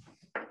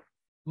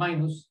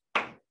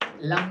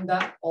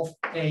lambda of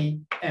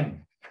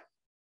AM.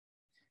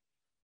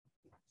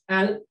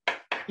 And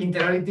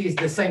integrality is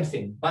the same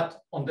thing,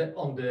 but on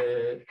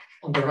the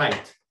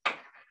right.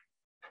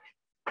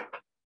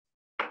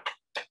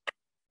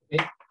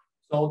 Okay,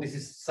 so this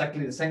is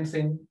exactly the same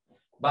thing,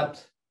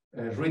 but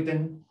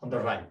written on the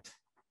right.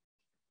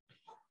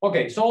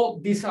 Okay,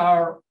 so these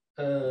are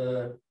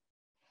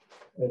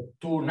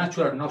two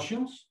natural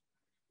notions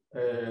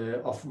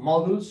of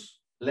modules,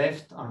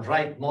 left and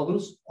right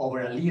modules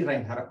over a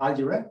Lie-Reinhardt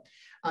algebra.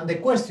 And the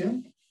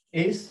question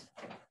is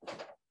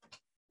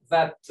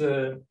that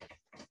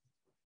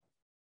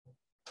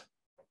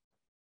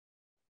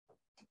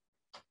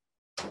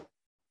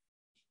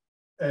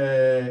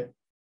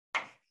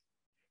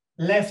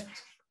left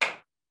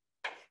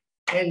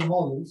L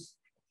modules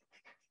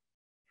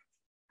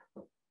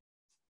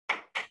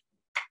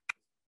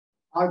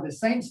are the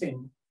same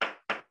thing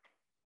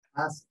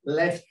as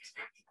left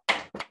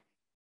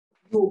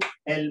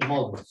L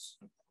modules.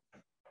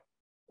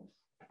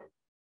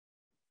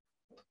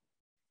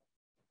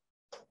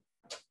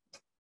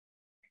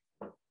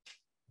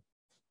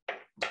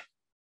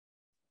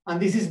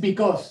 And this is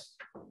because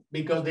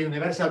the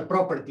universal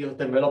property of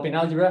the enveloping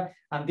algebra,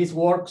 and this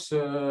works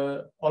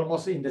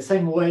almost in the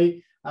same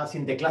way as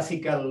in the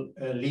classical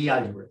Lie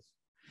algebras.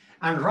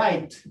 And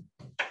right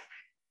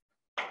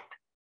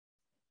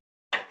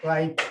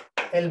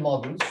L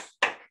modules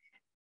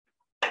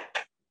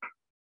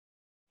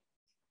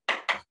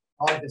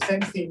are the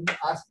same thing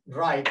as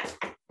right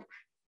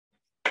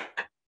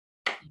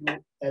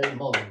UL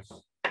modules.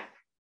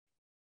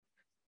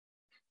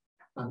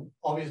 And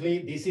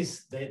obviously, this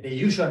is the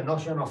usual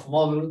notion of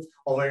module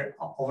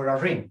over a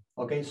ring.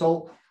 Okay,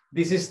 so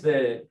this is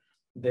the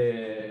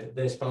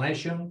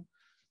explanation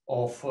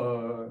of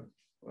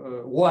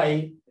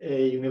why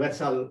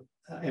universal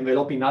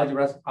enveloping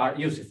algebras are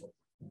useful.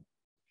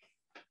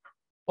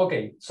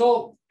 Okay,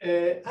 so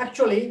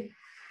actually,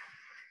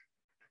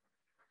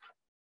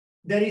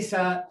 there is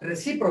a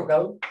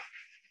reciprocal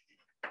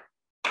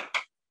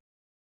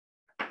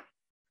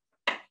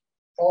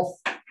of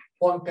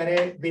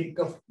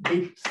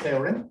Poincaré-Birkhoff-Witt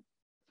theorem,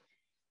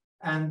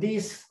 and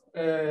this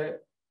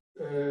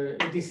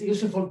it is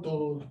useful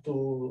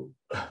to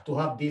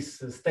have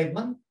this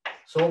statement.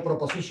 So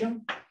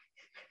proposition.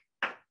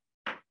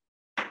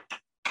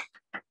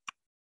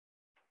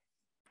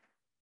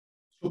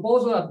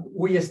 Suppose that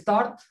we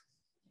start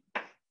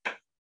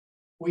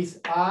with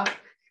a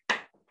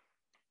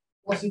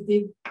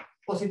positively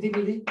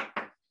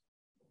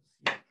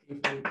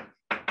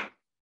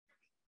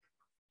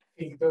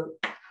filter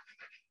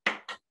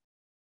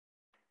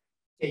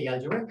K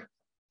algebra.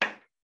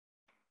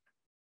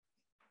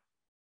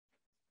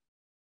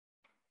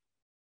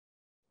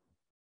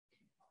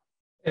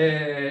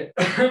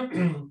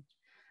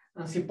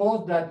 And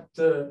suppose that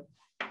the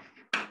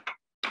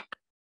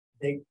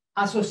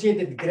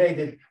associated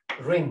graded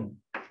ring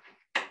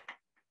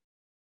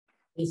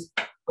is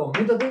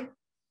commutative.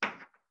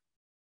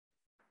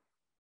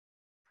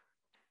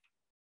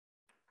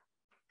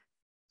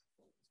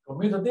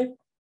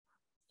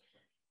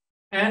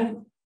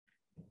 And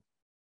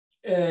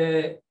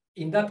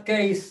in that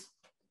case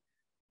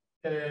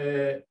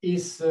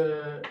is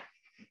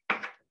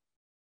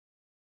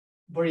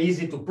very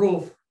easy to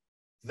prove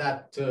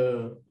that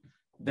the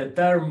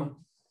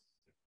term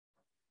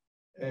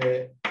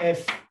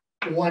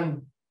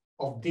F1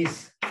 of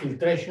this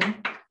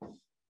filtration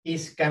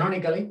is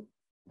canonically,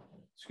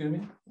 excuse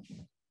me,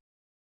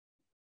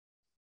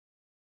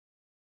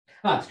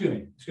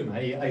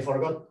 I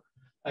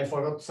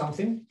forgot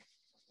something.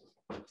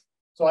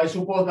 So I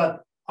suppose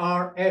that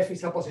RF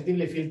is a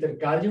positively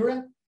filtered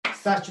algebra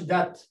such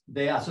that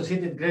the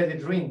associated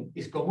graded ring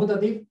is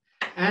commutative,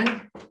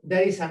 and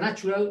there is a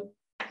natural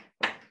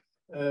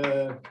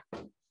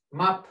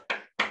map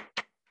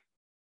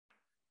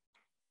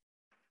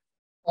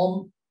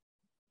on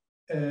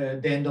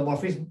the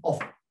endomorphism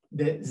of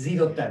the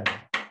zero term.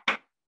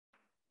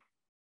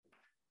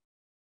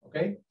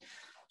 Okay.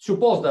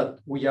 Suppose that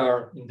we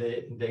are in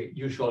the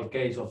usual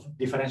case of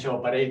differential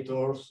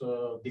operators.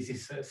 This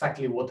is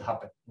exactly what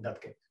happened in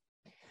that case.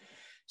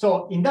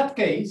 So in that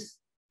case,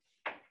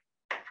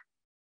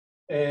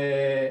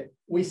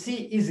 we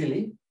see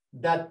easily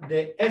that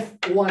the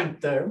F1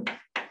 term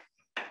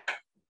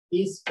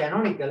is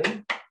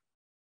canonically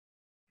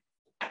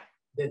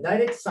the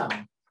direct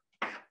sum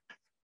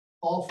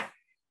of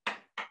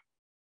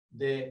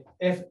the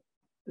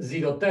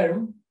F0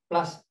 term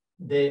plus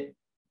the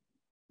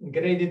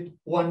graded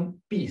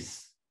one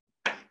piece.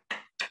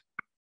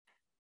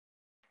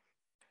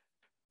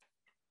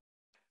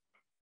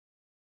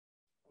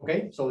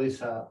 Okay, so this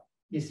is an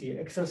easy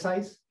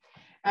exercise.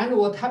 And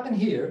what happened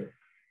here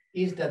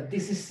is that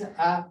this is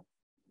a,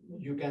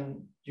 you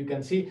can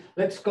see,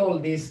 let's call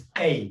this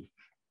A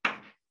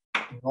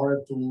in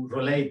order to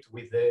relate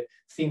with the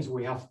things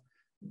we have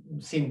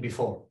seen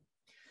before.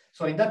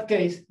 So in that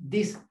case,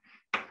 this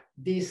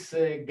this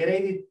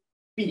graded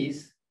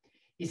piece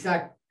is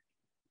a,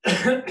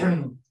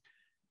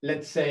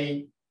 let's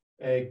say,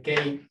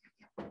 K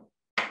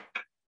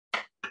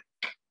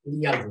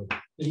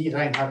Lee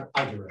Reinhardt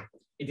algebra.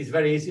 It is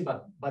very easy,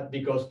 but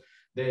because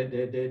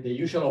the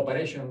usual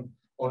operation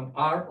on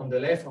R on the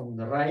left, on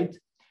the right,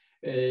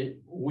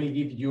 will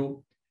give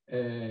you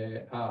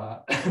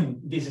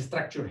this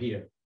structure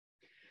here.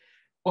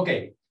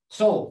 Okay,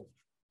 so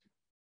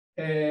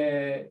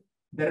the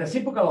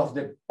reciprocal of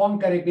the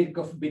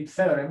Poincaré-Birkhoff-Bit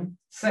theorem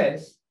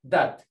says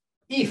that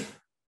if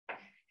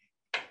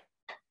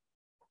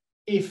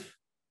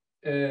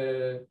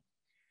the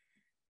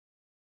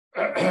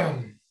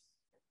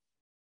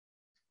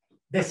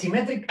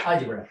symmetric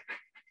algebra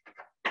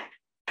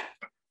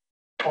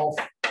of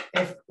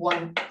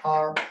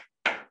F1R,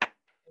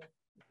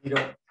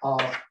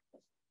 0R,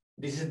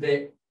 this is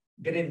the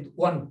graded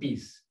one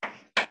piece,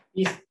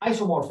 is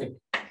isomorphic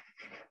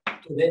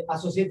to the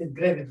associated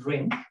graded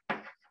ring,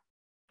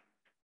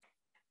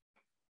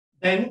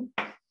 then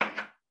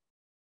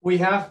we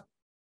have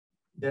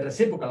the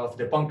reciprocal of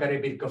the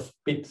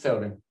Poincaré-Birkhoff-Bit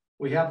theorem.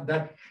 We have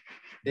that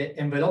the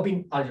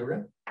enveloping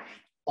algebra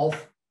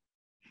of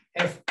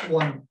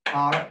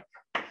F1R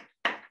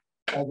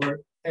over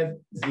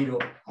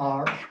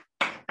F0R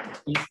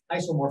is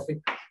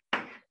isomorphic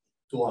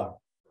to R.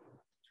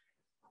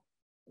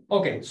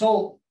 Okay,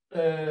 so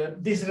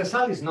this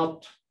result is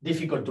not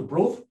difficult to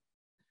prove.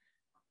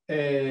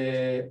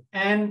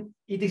 And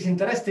it is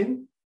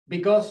interesting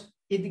because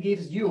it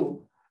gives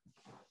you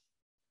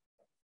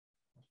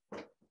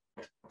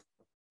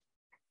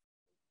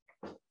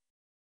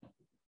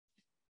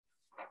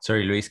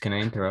Sorry, Luis, can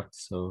I interrupt?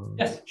 So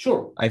yes,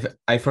 sure.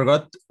 I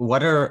forgot,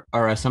 what are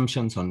our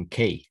assumptions on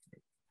K?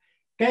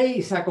 K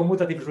is a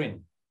commutative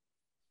ring.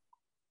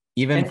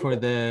 Even for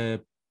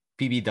the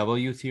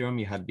PBW theorem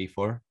you had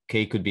before,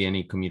 K could be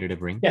any commutative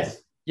ring?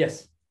 Yes,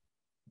 yes.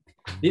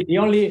 The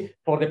only,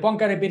 for the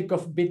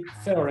Poincaré-Birkhoff-Bit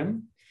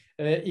theorem,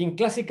 in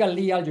classical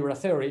Lie algebra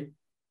theory,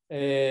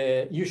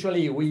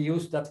 usually we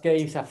use that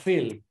K as a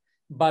field,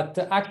 but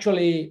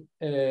actually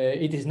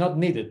it is not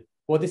needed.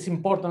 What is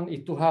important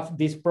is to have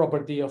this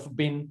property of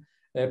being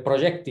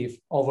projective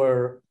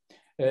over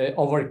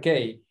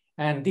K.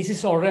 And this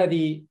is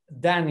already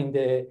done in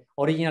the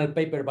original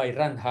paper by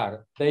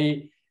Reinhardt.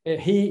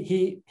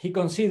 He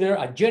considered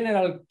a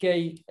general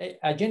K,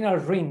 a general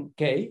ring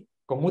K,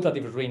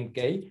 commutative ring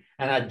K,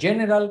 and a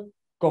general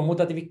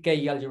commutative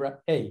K algebra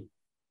A.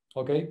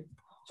 Okay,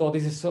 so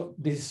this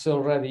is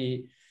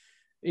already,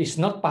 it's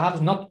not perhaps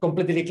not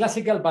completely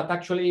classical, but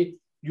actually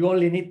you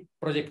only need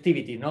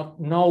projectivity,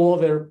 no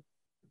other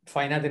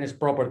finiteness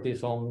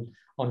properties on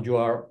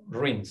your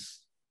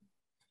rings.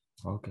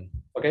 Okay.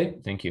 Okay.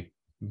 Thank you.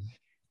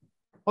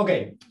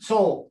 Okay,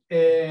 so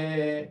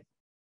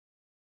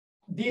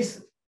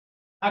this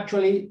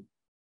actually,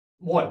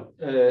 well,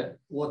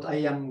 what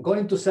I am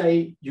going to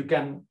say, you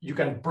can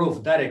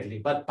prove directly,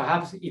 but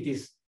perhaps it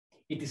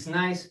is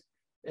nice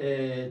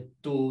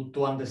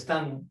to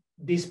understand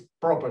these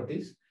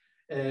properties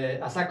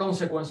as a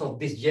consequence of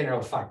this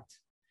general fact,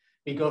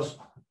 because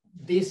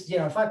this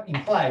general fact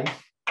implies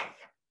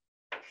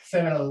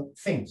several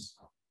things.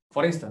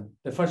 For instance,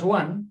 the first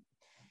one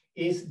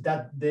is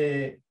that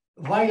the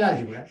Weil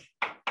algebra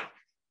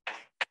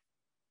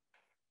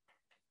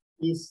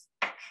is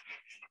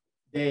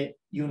the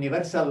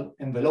universal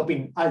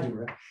enveloping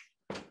algebra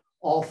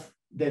of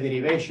the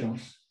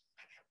derivations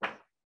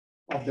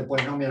of the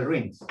polynomial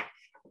rings.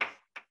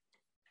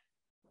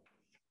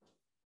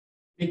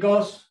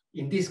 Because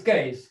in this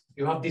case,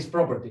 you have this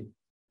property.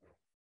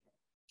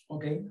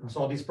 Okay,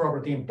 so this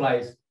property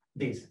implies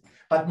this.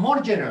 But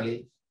more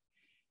generally,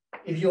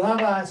 if you have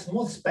a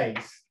smooth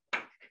space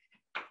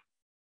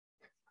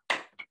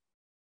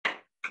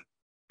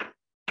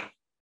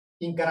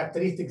in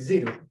characteristic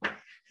 0,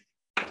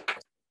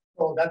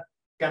 so that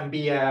can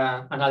be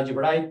a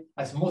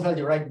smooth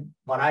algebraic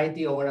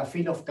variety over a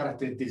field of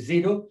characteristic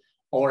 0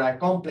 or a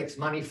complex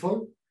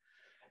manifold.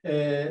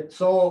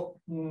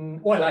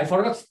 Well, I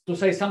forgot to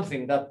say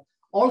something, that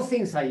all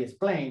things I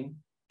explained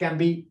can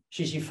be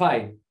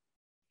Shiffified.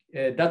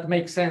 That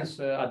makes sense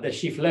at the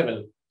Schiff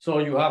level. So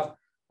you have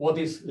what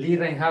is Lie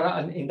Reinhardt,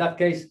 and in that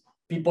case,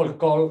 people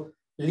call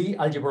Lie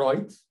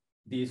algebroids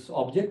these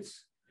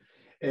objects,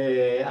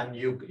 and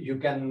you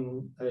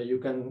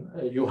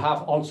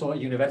have also a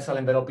universal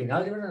enveloping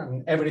algebra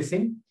and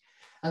everything.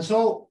 And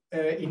so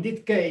in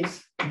this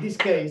case,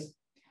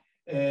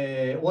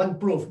 one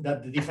proof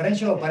that the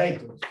differential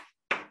operator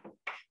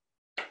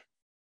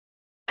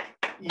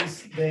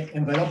is the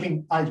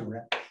enveloping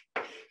algebra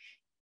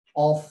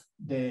of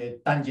the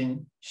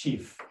tangent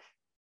Schiff.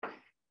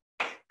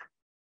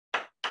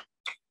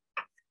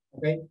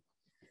 Okay,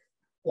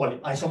 well,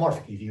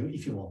 isomorphic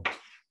if you want,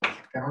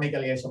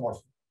 canonically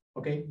isomorphic.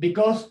 Okay,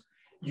 because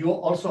you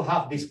also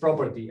have this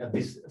property at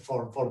this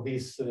for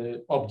these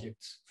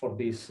objects, for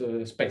these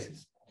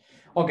spaces.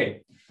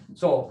 Okay,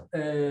 so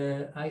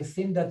I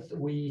think that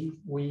we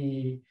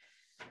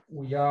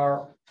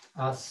are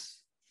as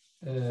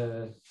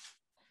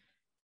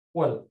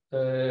Well,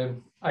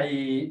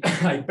 I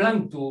I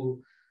plan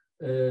to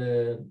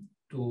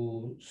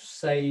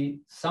say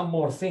some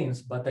more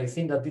things, but I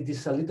think that it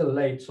is a little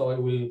late, so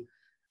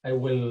I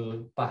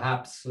will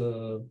perhaps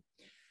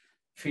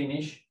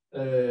finish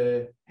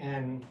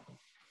and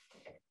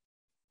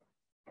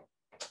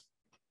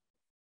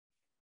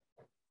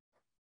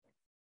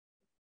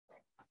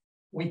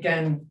we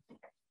can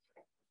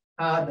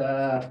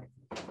add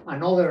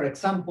another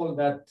example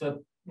that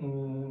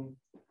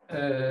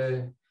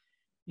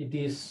it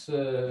is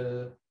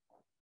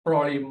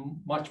probably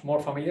much more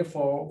familiar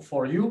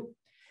for you,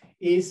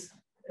 is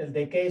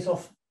the case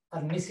of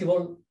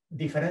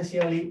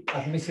differentially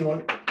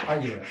admissible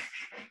algebra.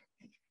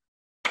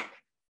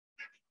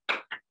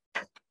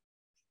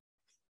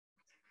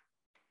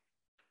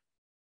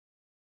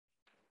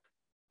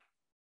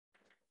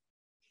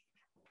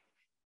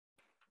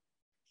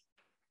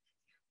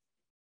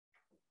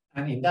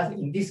 And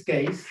in this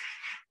case,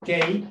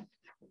 K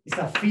is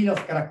a field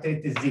of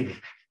characteristic 0.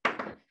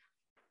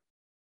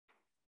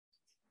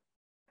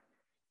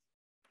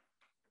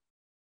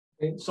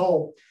 Okay,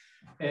 so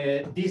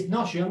this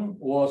notion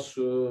was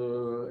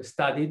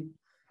studied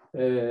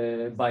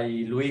by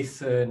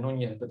Luis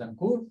Narváez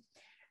Macarro,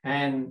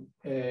 and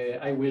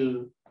I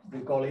will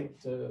recall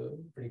it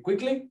pretty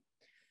quickly.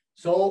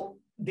 So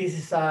this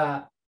is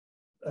a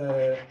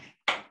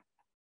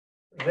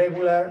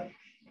regular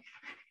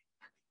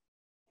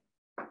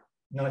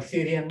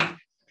Noetherian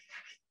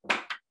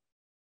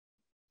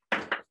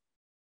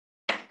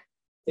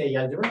K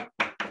algebra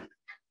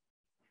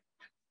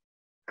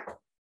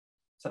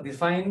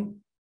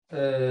satisfying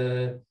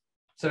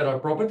several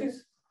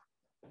properties.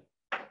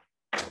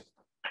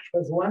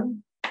 First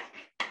one,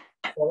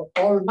 for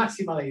all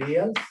maximal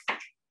ideals,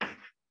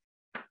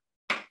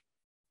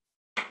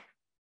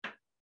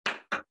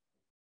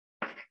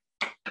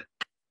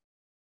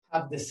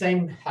 have the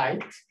same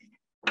height.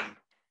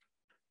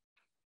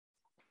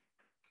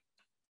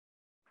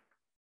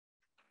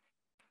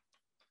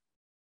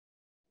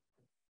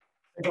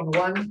 Second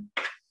one,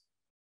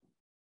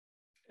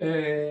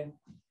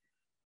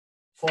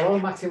 for all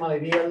maximal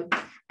ideal,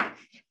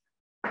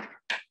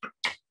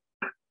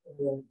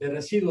 the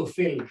residual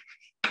field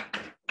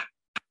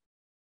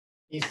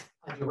is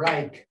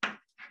algebraic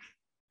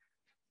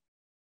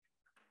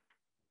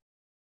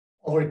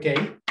over K.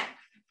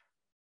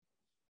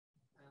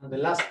 And the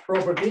last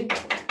property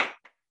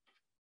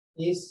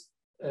is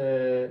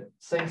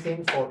same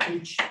thing for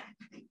each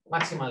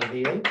maximal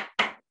ideal.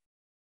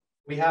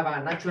 We have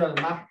a natural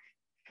map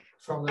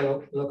from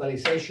the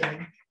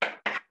localization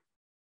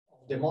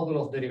of the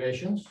module of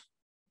derivations.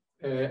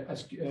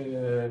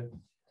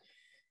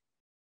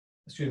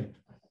 Excuse me.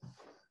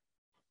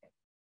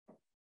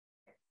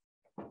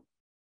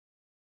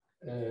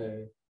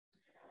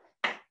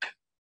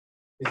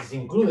 This is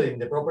included in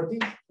the property.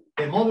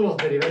 The module of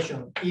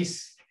derivation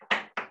is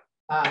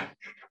a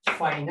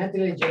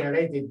finitely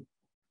generated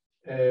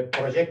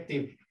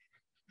projective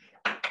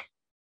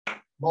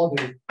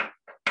module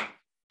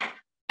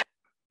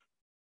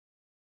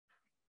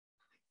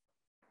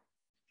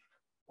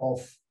of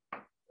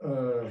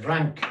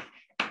rank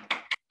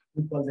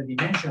equal the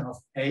dimension of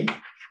A,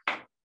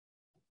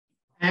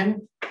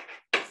 and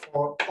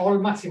for all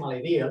maximal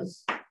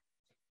ideals,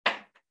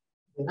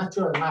 the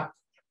natural map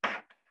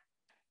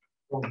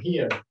from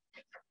here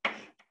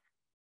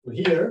to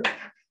here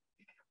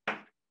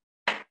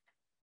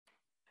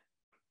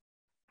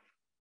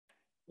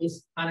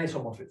is an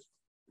isomorphism.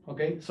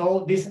 Okay,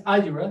 so this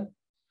algebra,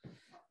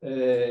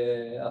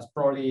 as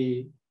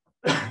probably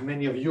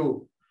many of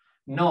you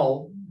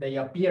know, they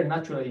appear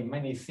naturally in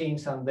many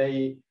things, and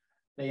they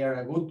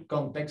are a good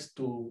context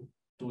to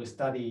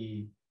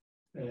study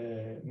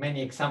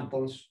many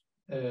examples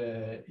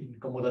in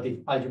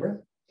commutative algebra.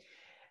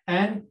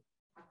 And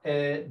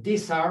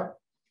these are,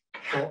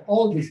 for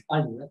all these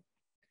algebra,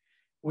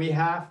 we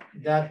have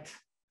that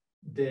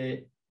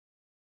the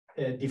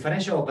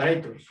differential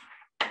operators,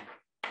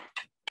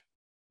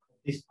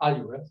 this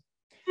algebra,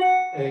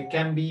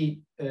 can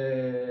be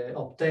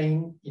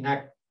obtained in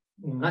a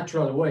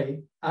natural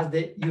way as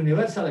the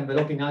universal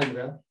enveloping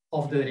algebra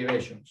of the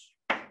derivations.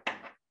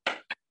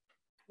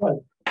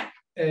 Well,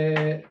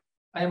 I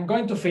am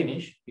going to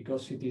finish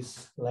because it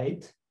is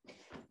late,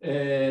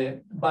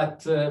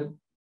 but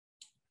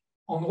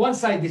on one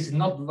side, this is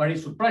not very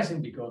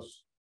surprising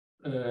because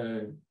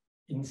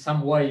in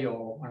some way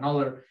or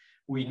another,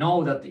 we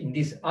know that in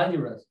these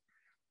algebras,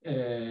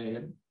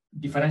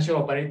 differential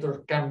operators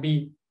can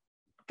be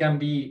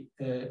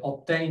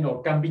obtained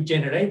or can be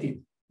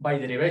generated by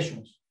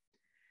derivations.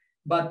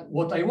 But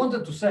what I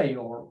wanted to say,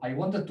 or I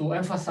wanted to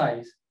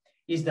emphasize,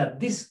 is that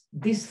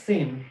this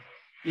thing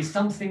is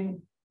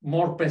something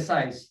more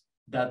precise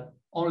than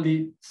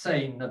only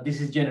saying that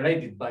this is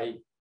generated by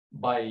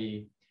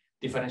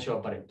differential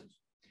operators.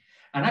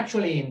 And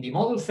actually, in the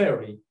model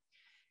theory,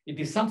 it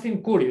is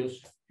something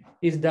curious,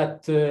 is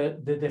that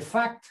the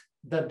fact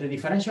that the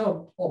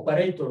differential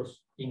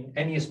operators in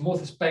any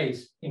smooth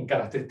space in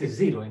characteristic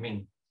 0, I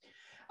mean,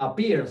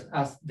 appears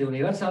as the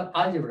universal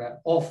algebra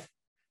of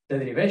the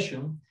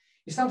derivation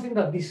is something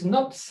that is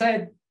not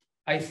said,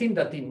 I think,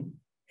 that in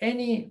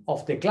any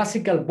of the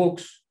classical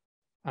books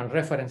and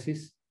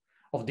references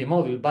of the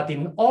module, but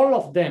in all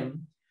of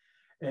them,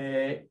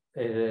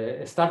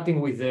 starting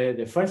with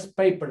the first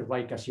paper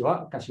by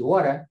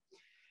Kashiwara,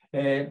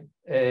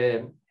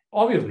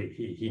 obviously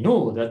he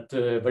knew that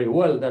very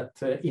well,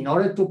 that in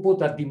order to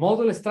put a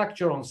demodel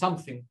structure on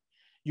something,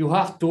 you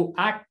have to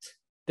act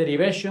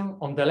derivation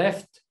on the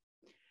left,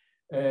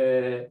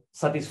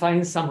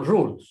 satisfying some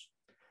rules.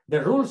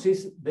 The rules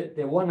is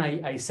the one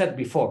I said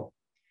before.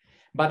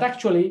 But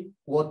actually,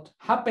 what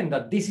happened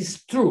that this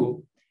is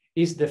true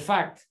is the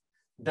fact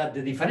that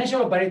the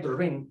differential operator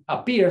ring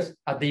appears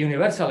at the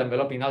universal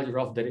enveloping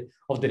algebra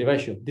of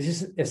derivation. This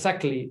is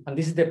exactly, and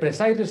this is the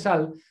precise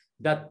result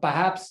that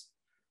perhaps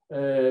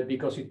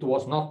because it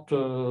was not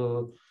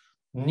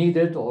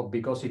needed, or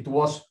because it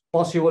was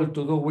possible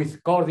to do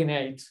with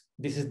coordinates,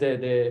 this is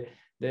the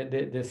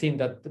thing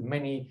that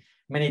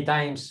many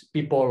times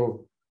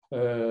people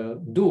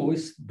do,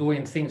 is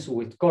doing things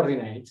with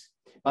coordinates.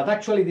 But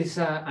actually, this is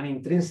an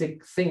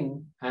intrinsic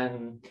thing,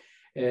 and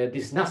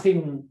this is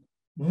nothing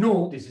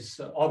new. This is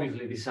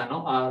obviously this is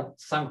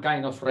some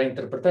kind of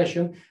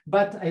reinterpretation.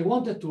 But I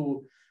wanted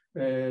to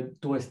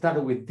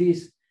start with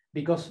this,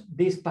 because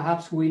this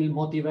perhaps will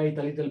motivate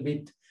a little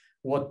bit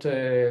what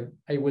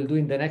I will do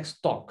in the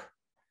next talk,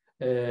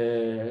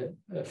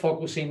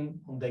 focusing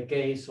on the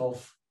case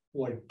of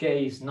where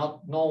K is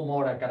no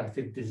more a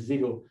characteristic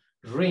zero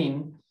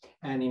ring.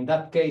 And in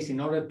that case, in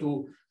order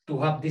to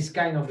have this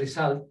kind of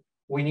result,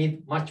 we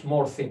need much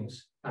more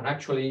things. And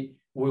actually,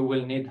 we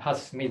will need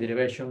Hasse-Schmidt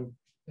derivation,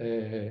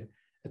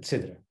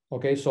 etc.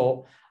 Okay,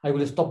 so I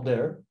will stop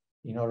there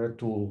in order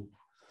to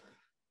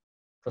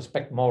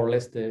respect more or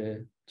less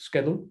the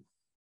schedule.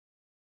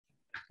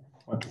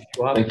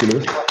 Thank you,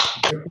 Luis.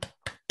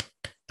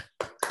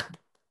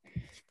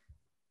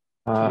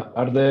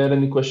 Are there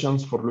any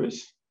questions for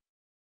Luis?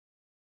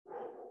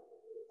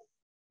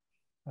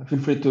 Feel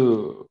free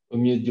to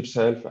unmute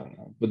yourself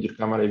and put your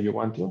camera if you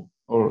want to,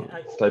 or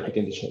type it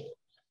in the chat.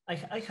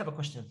 I have a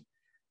question.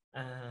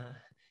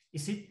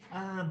 Is it?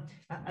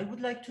 I would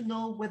like to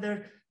know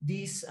whether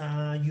this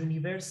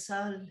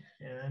universal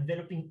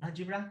enveloping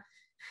algebra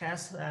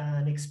has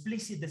an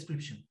explicit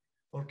description,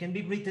 or can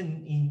be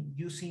written in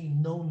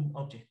using known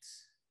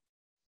objects.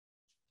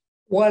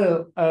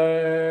 Well,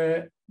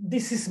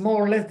 this is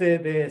more or less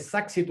the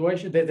exact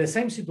situation, the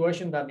same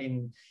situation that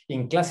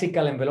in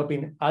classical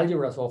enveloping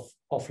algebras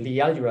of Lie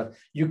algebra.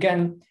 You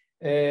can,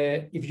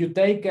 if you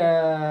take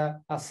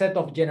a set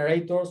of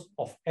generators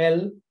of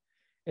L,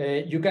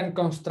 you can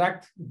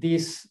construct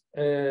this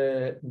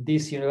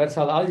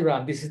universal algebra,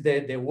 and this is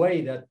the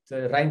way that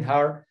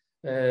Reinhardt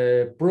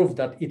proved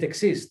that it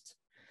exists,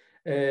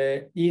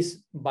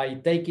 is by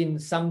taking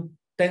some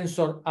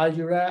tensor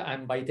algebra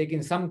and by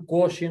taking some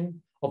quotient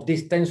of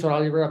this tensor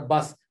algebra,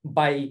 but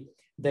by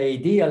the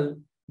ideal,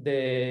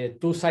 the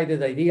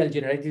two-sided ideal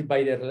generated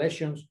by the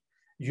relations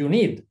you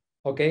need,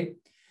 okay?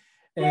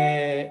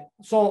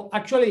 So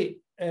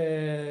actually,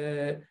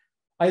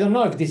 I don't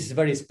know if this is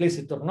very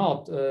explicit or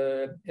not.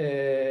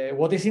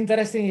 What is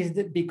interesting is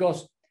that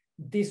because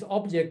this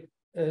object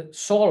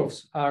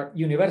solves our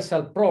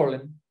universal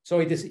problem, so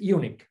it is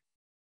unique.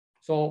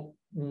 So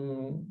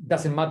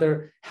doesn't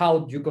matter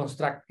how you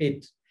construct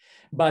it.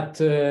 But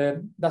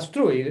that's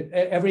true.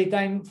 Every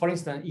time, for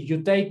instance, if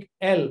you take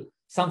L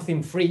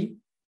something free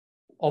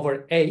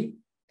over A,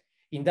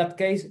 in that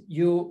case,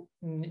 you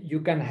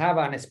can have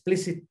an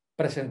explicit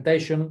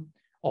presentation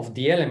of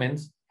the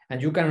elements,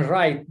 and you can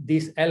write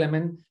this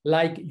element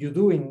like you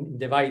do in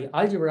the Weil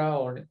algebra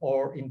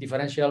or in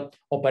differential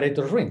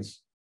operator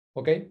rings,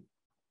 okay?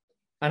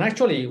 And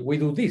actually, we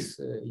do this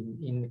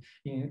in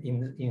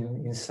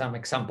some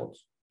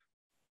examples.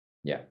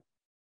 Yeah.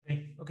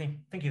 Okay,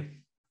 thank you.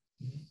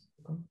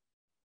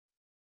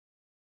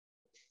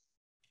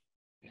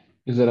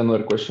 Is there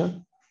another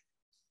question?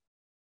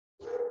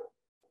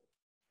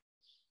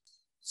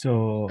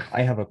 So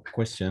I have a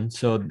question.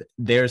 So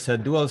there's a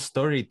dual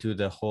story to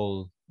the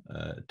whole,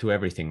 to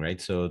everything, right?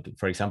 So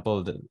for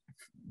example, the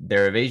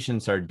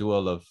derivations are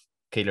dual of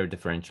Kähler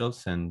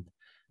differentials, and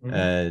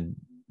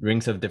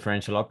rings of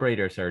differential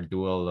operators are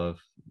dual of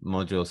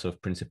modules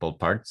of principal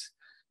parts.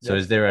 So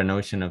yes. Is there a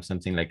notion of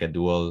something like a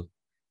dual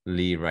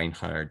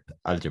Lie-Reinhardt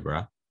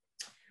algebra?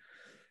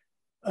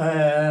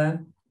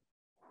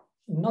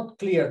 Not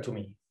clear to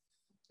me.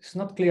 It's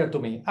not clear to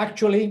me.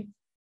 Actually,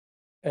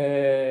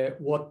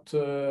 what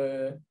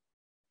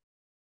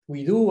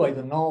we do, I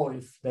don't know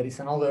if there is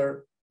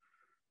another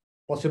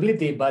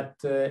possibility, but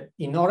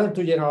in order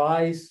to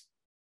generalize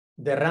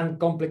the rank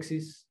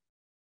complexes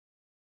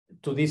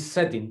to this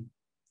setting,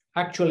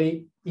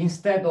 actually,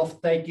 instead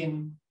of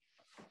taking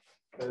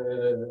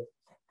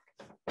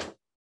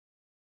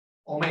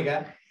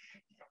omega,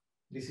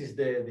 this is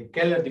the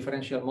Kähler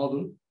differential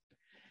module,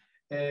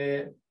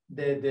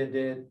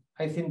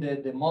 I think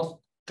the most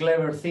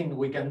clever thing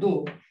we can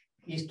do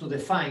is to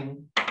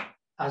define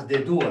as the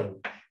dual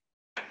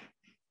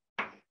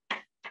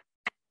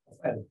of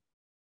L.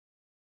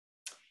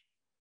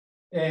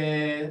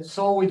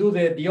 So we do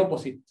the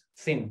opposite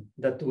thing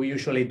that we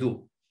usually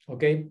do,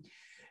 okay?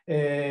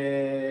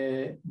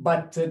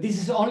 But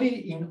this is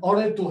only in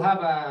order to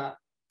have a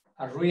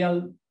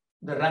real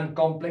rank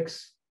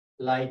complex,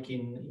 like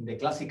in the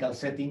classical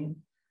setting,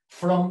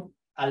 from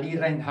a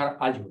Lie-Reinhardt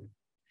algebra.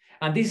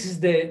 And this is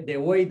the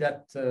way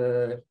that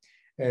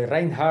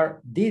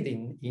Reinhardt did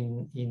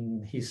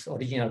in his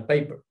original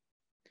paper.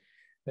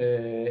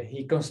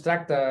 He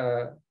construct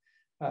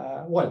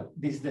well,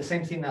 this is the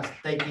same thing as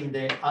taking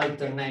the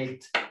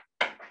alternate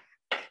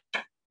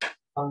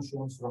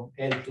functions from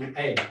L to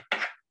A.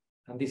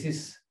 And this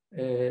is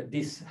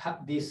this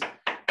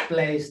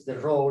plays the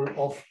role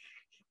of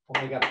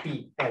omega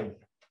PL,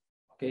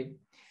 okay?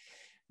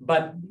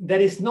 But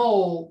there is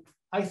no,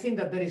 I think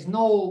that there is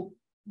no,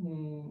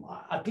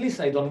 at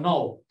least I don't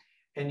know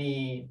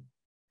anything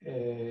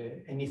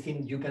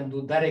you can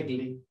do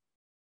directly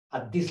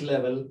at this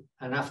level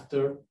and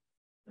after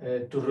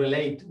to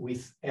relate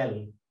with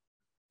L.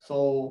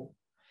 So,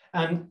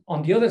 and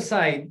on the other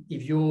side,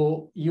 if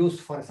you use,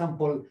 for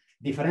example,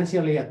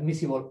 differentially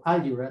admissible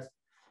algebras,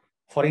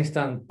 for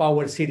instance,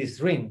 power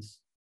series rings,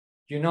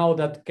 you know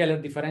that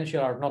Keller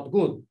differential are not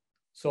good.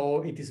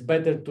 So it is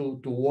better to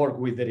work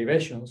with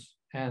derivations.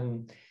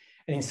 And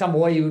in some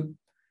way,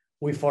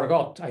 we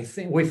forgot, I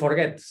think we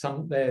forget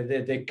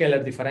the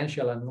Keller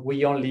differential and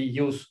we only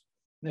use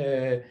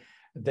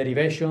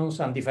derivations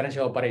and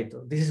differential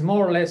operator. This is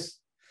more or less,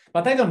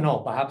 but I don't know,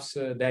 perhaps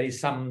there is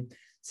some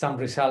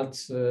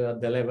results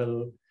at the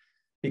level,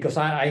 because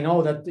I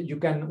know that you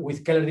can,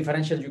 with Keller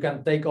differential, you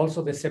can take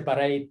also the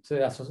separate,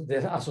 the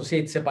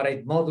associate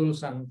separate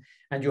modules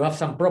and you have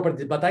some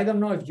properties, but I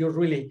don't know if you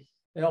really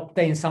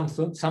obtain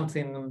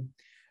something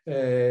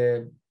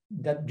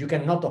that you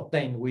cannot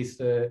obtain with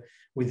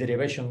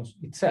derivations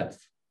itself.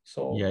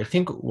 So yeah, I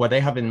think what I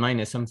have in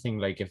mind is something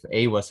like if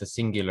A was a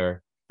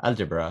singular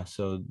algebra.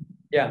 So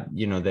yeah,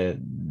 you know,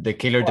 the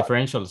Keller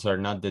differentials are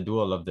not the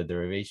dual of the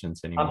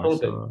derivations anymore.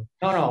 So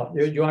no,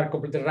 you are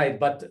completely right.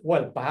 But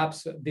well,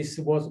 perhaps this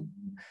was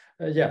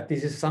yeah,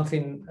 this is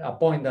something, a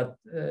point that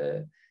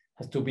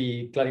has to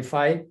be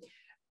clarified.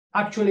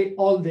 Actually,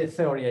 all the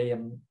theory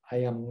I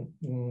am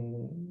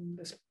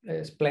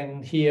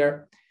explaining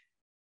here,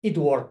 it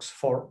works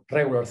for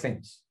regular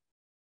things.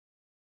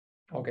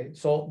 Okay,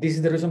 so this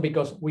is the reason,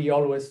 because we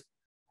always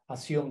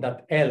assume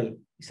that L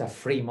is a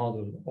free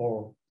module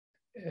or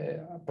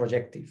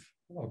projective.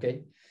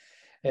 Okay,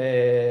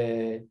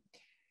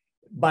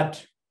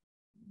 but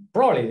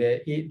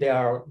probably there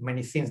are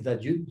many things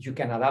that you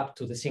can adapt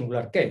to the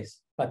singular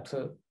case. But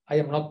I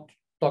am not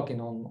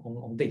talking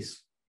on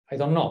this. I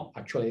don't know.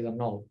 Actually, I don't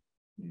know.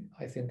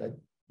 I think that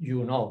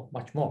you know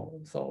much more.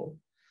 So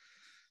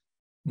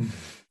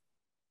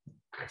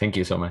thank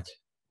you so much.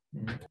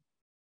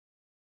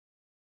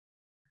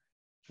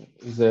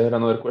 Is there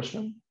another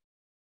question?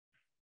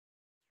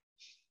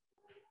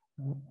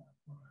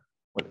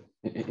 Well,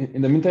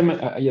 in the meantime,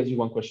 I ask you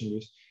one question,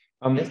 Luis.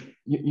 Yes.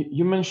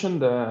 You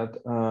mentioned that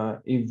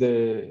if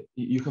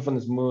you have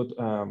a smooth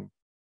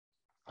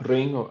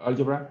ring or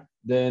algebra,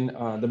 then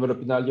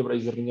developing algebra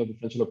is a ring of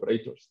differential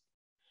operators.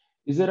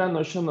 Is there a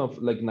notion of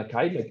like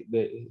Nakai, like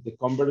the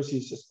converse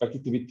is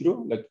expected to be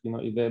true? Like, you know,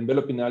 if the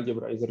enveloping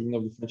algebra is a ring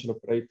of differential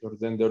operators,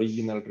 then the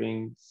original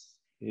ring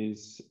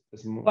is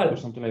smooth, well, or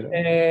something like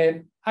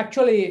that?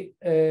 Actually,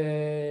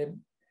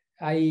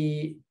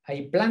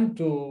 I plan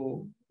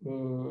to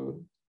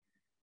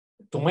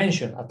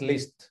mention at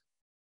least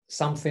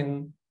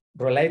something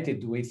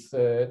related with,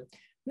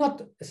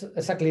 not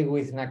exactly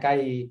with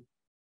Nakai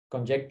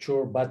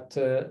conjecture, but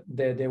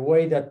the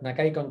way that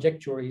Nakai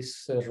conjecture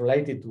is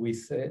related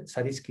with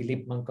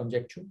Zariski-Lippmann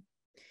conjecture.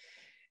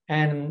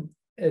 And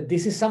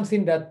this is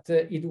something that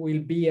it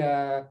will be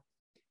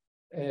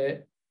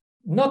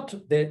not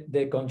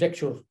the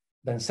conjecture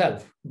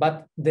themselves,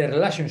 but the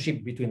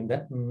relationship between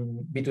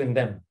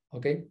them.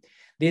 Okay,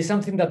 this is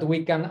something that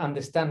we can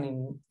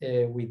understand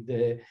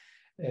with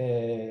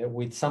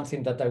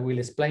something that I will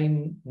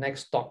explain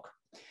next talk.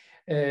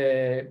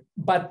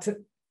 But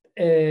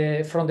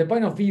from the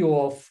point of view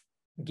of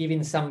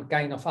giving some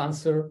kind of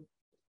answer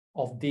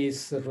of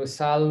this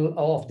result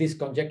of this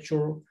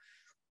conjecture,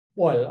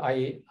 well,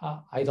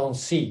 I don't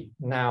see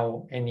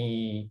now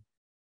any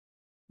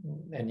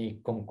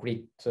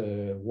concrete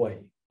way.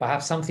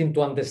 Perhaps something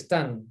to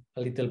understand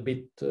a little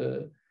bit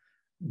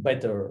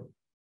better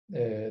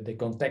the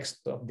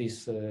context of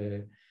this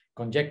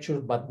conjecture,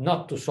 but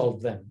not to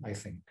solve them, I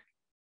think.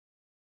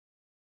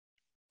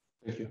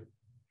 Thank you.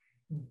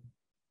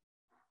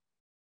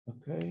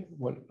 Okay,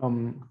 well,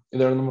 if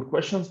there are no more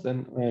questions,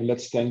 then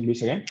let's thank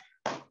Luis again.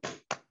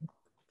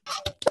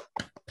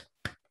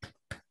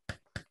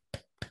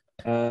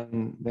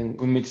 And then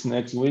we meet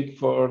next week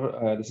for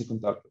the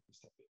second talk.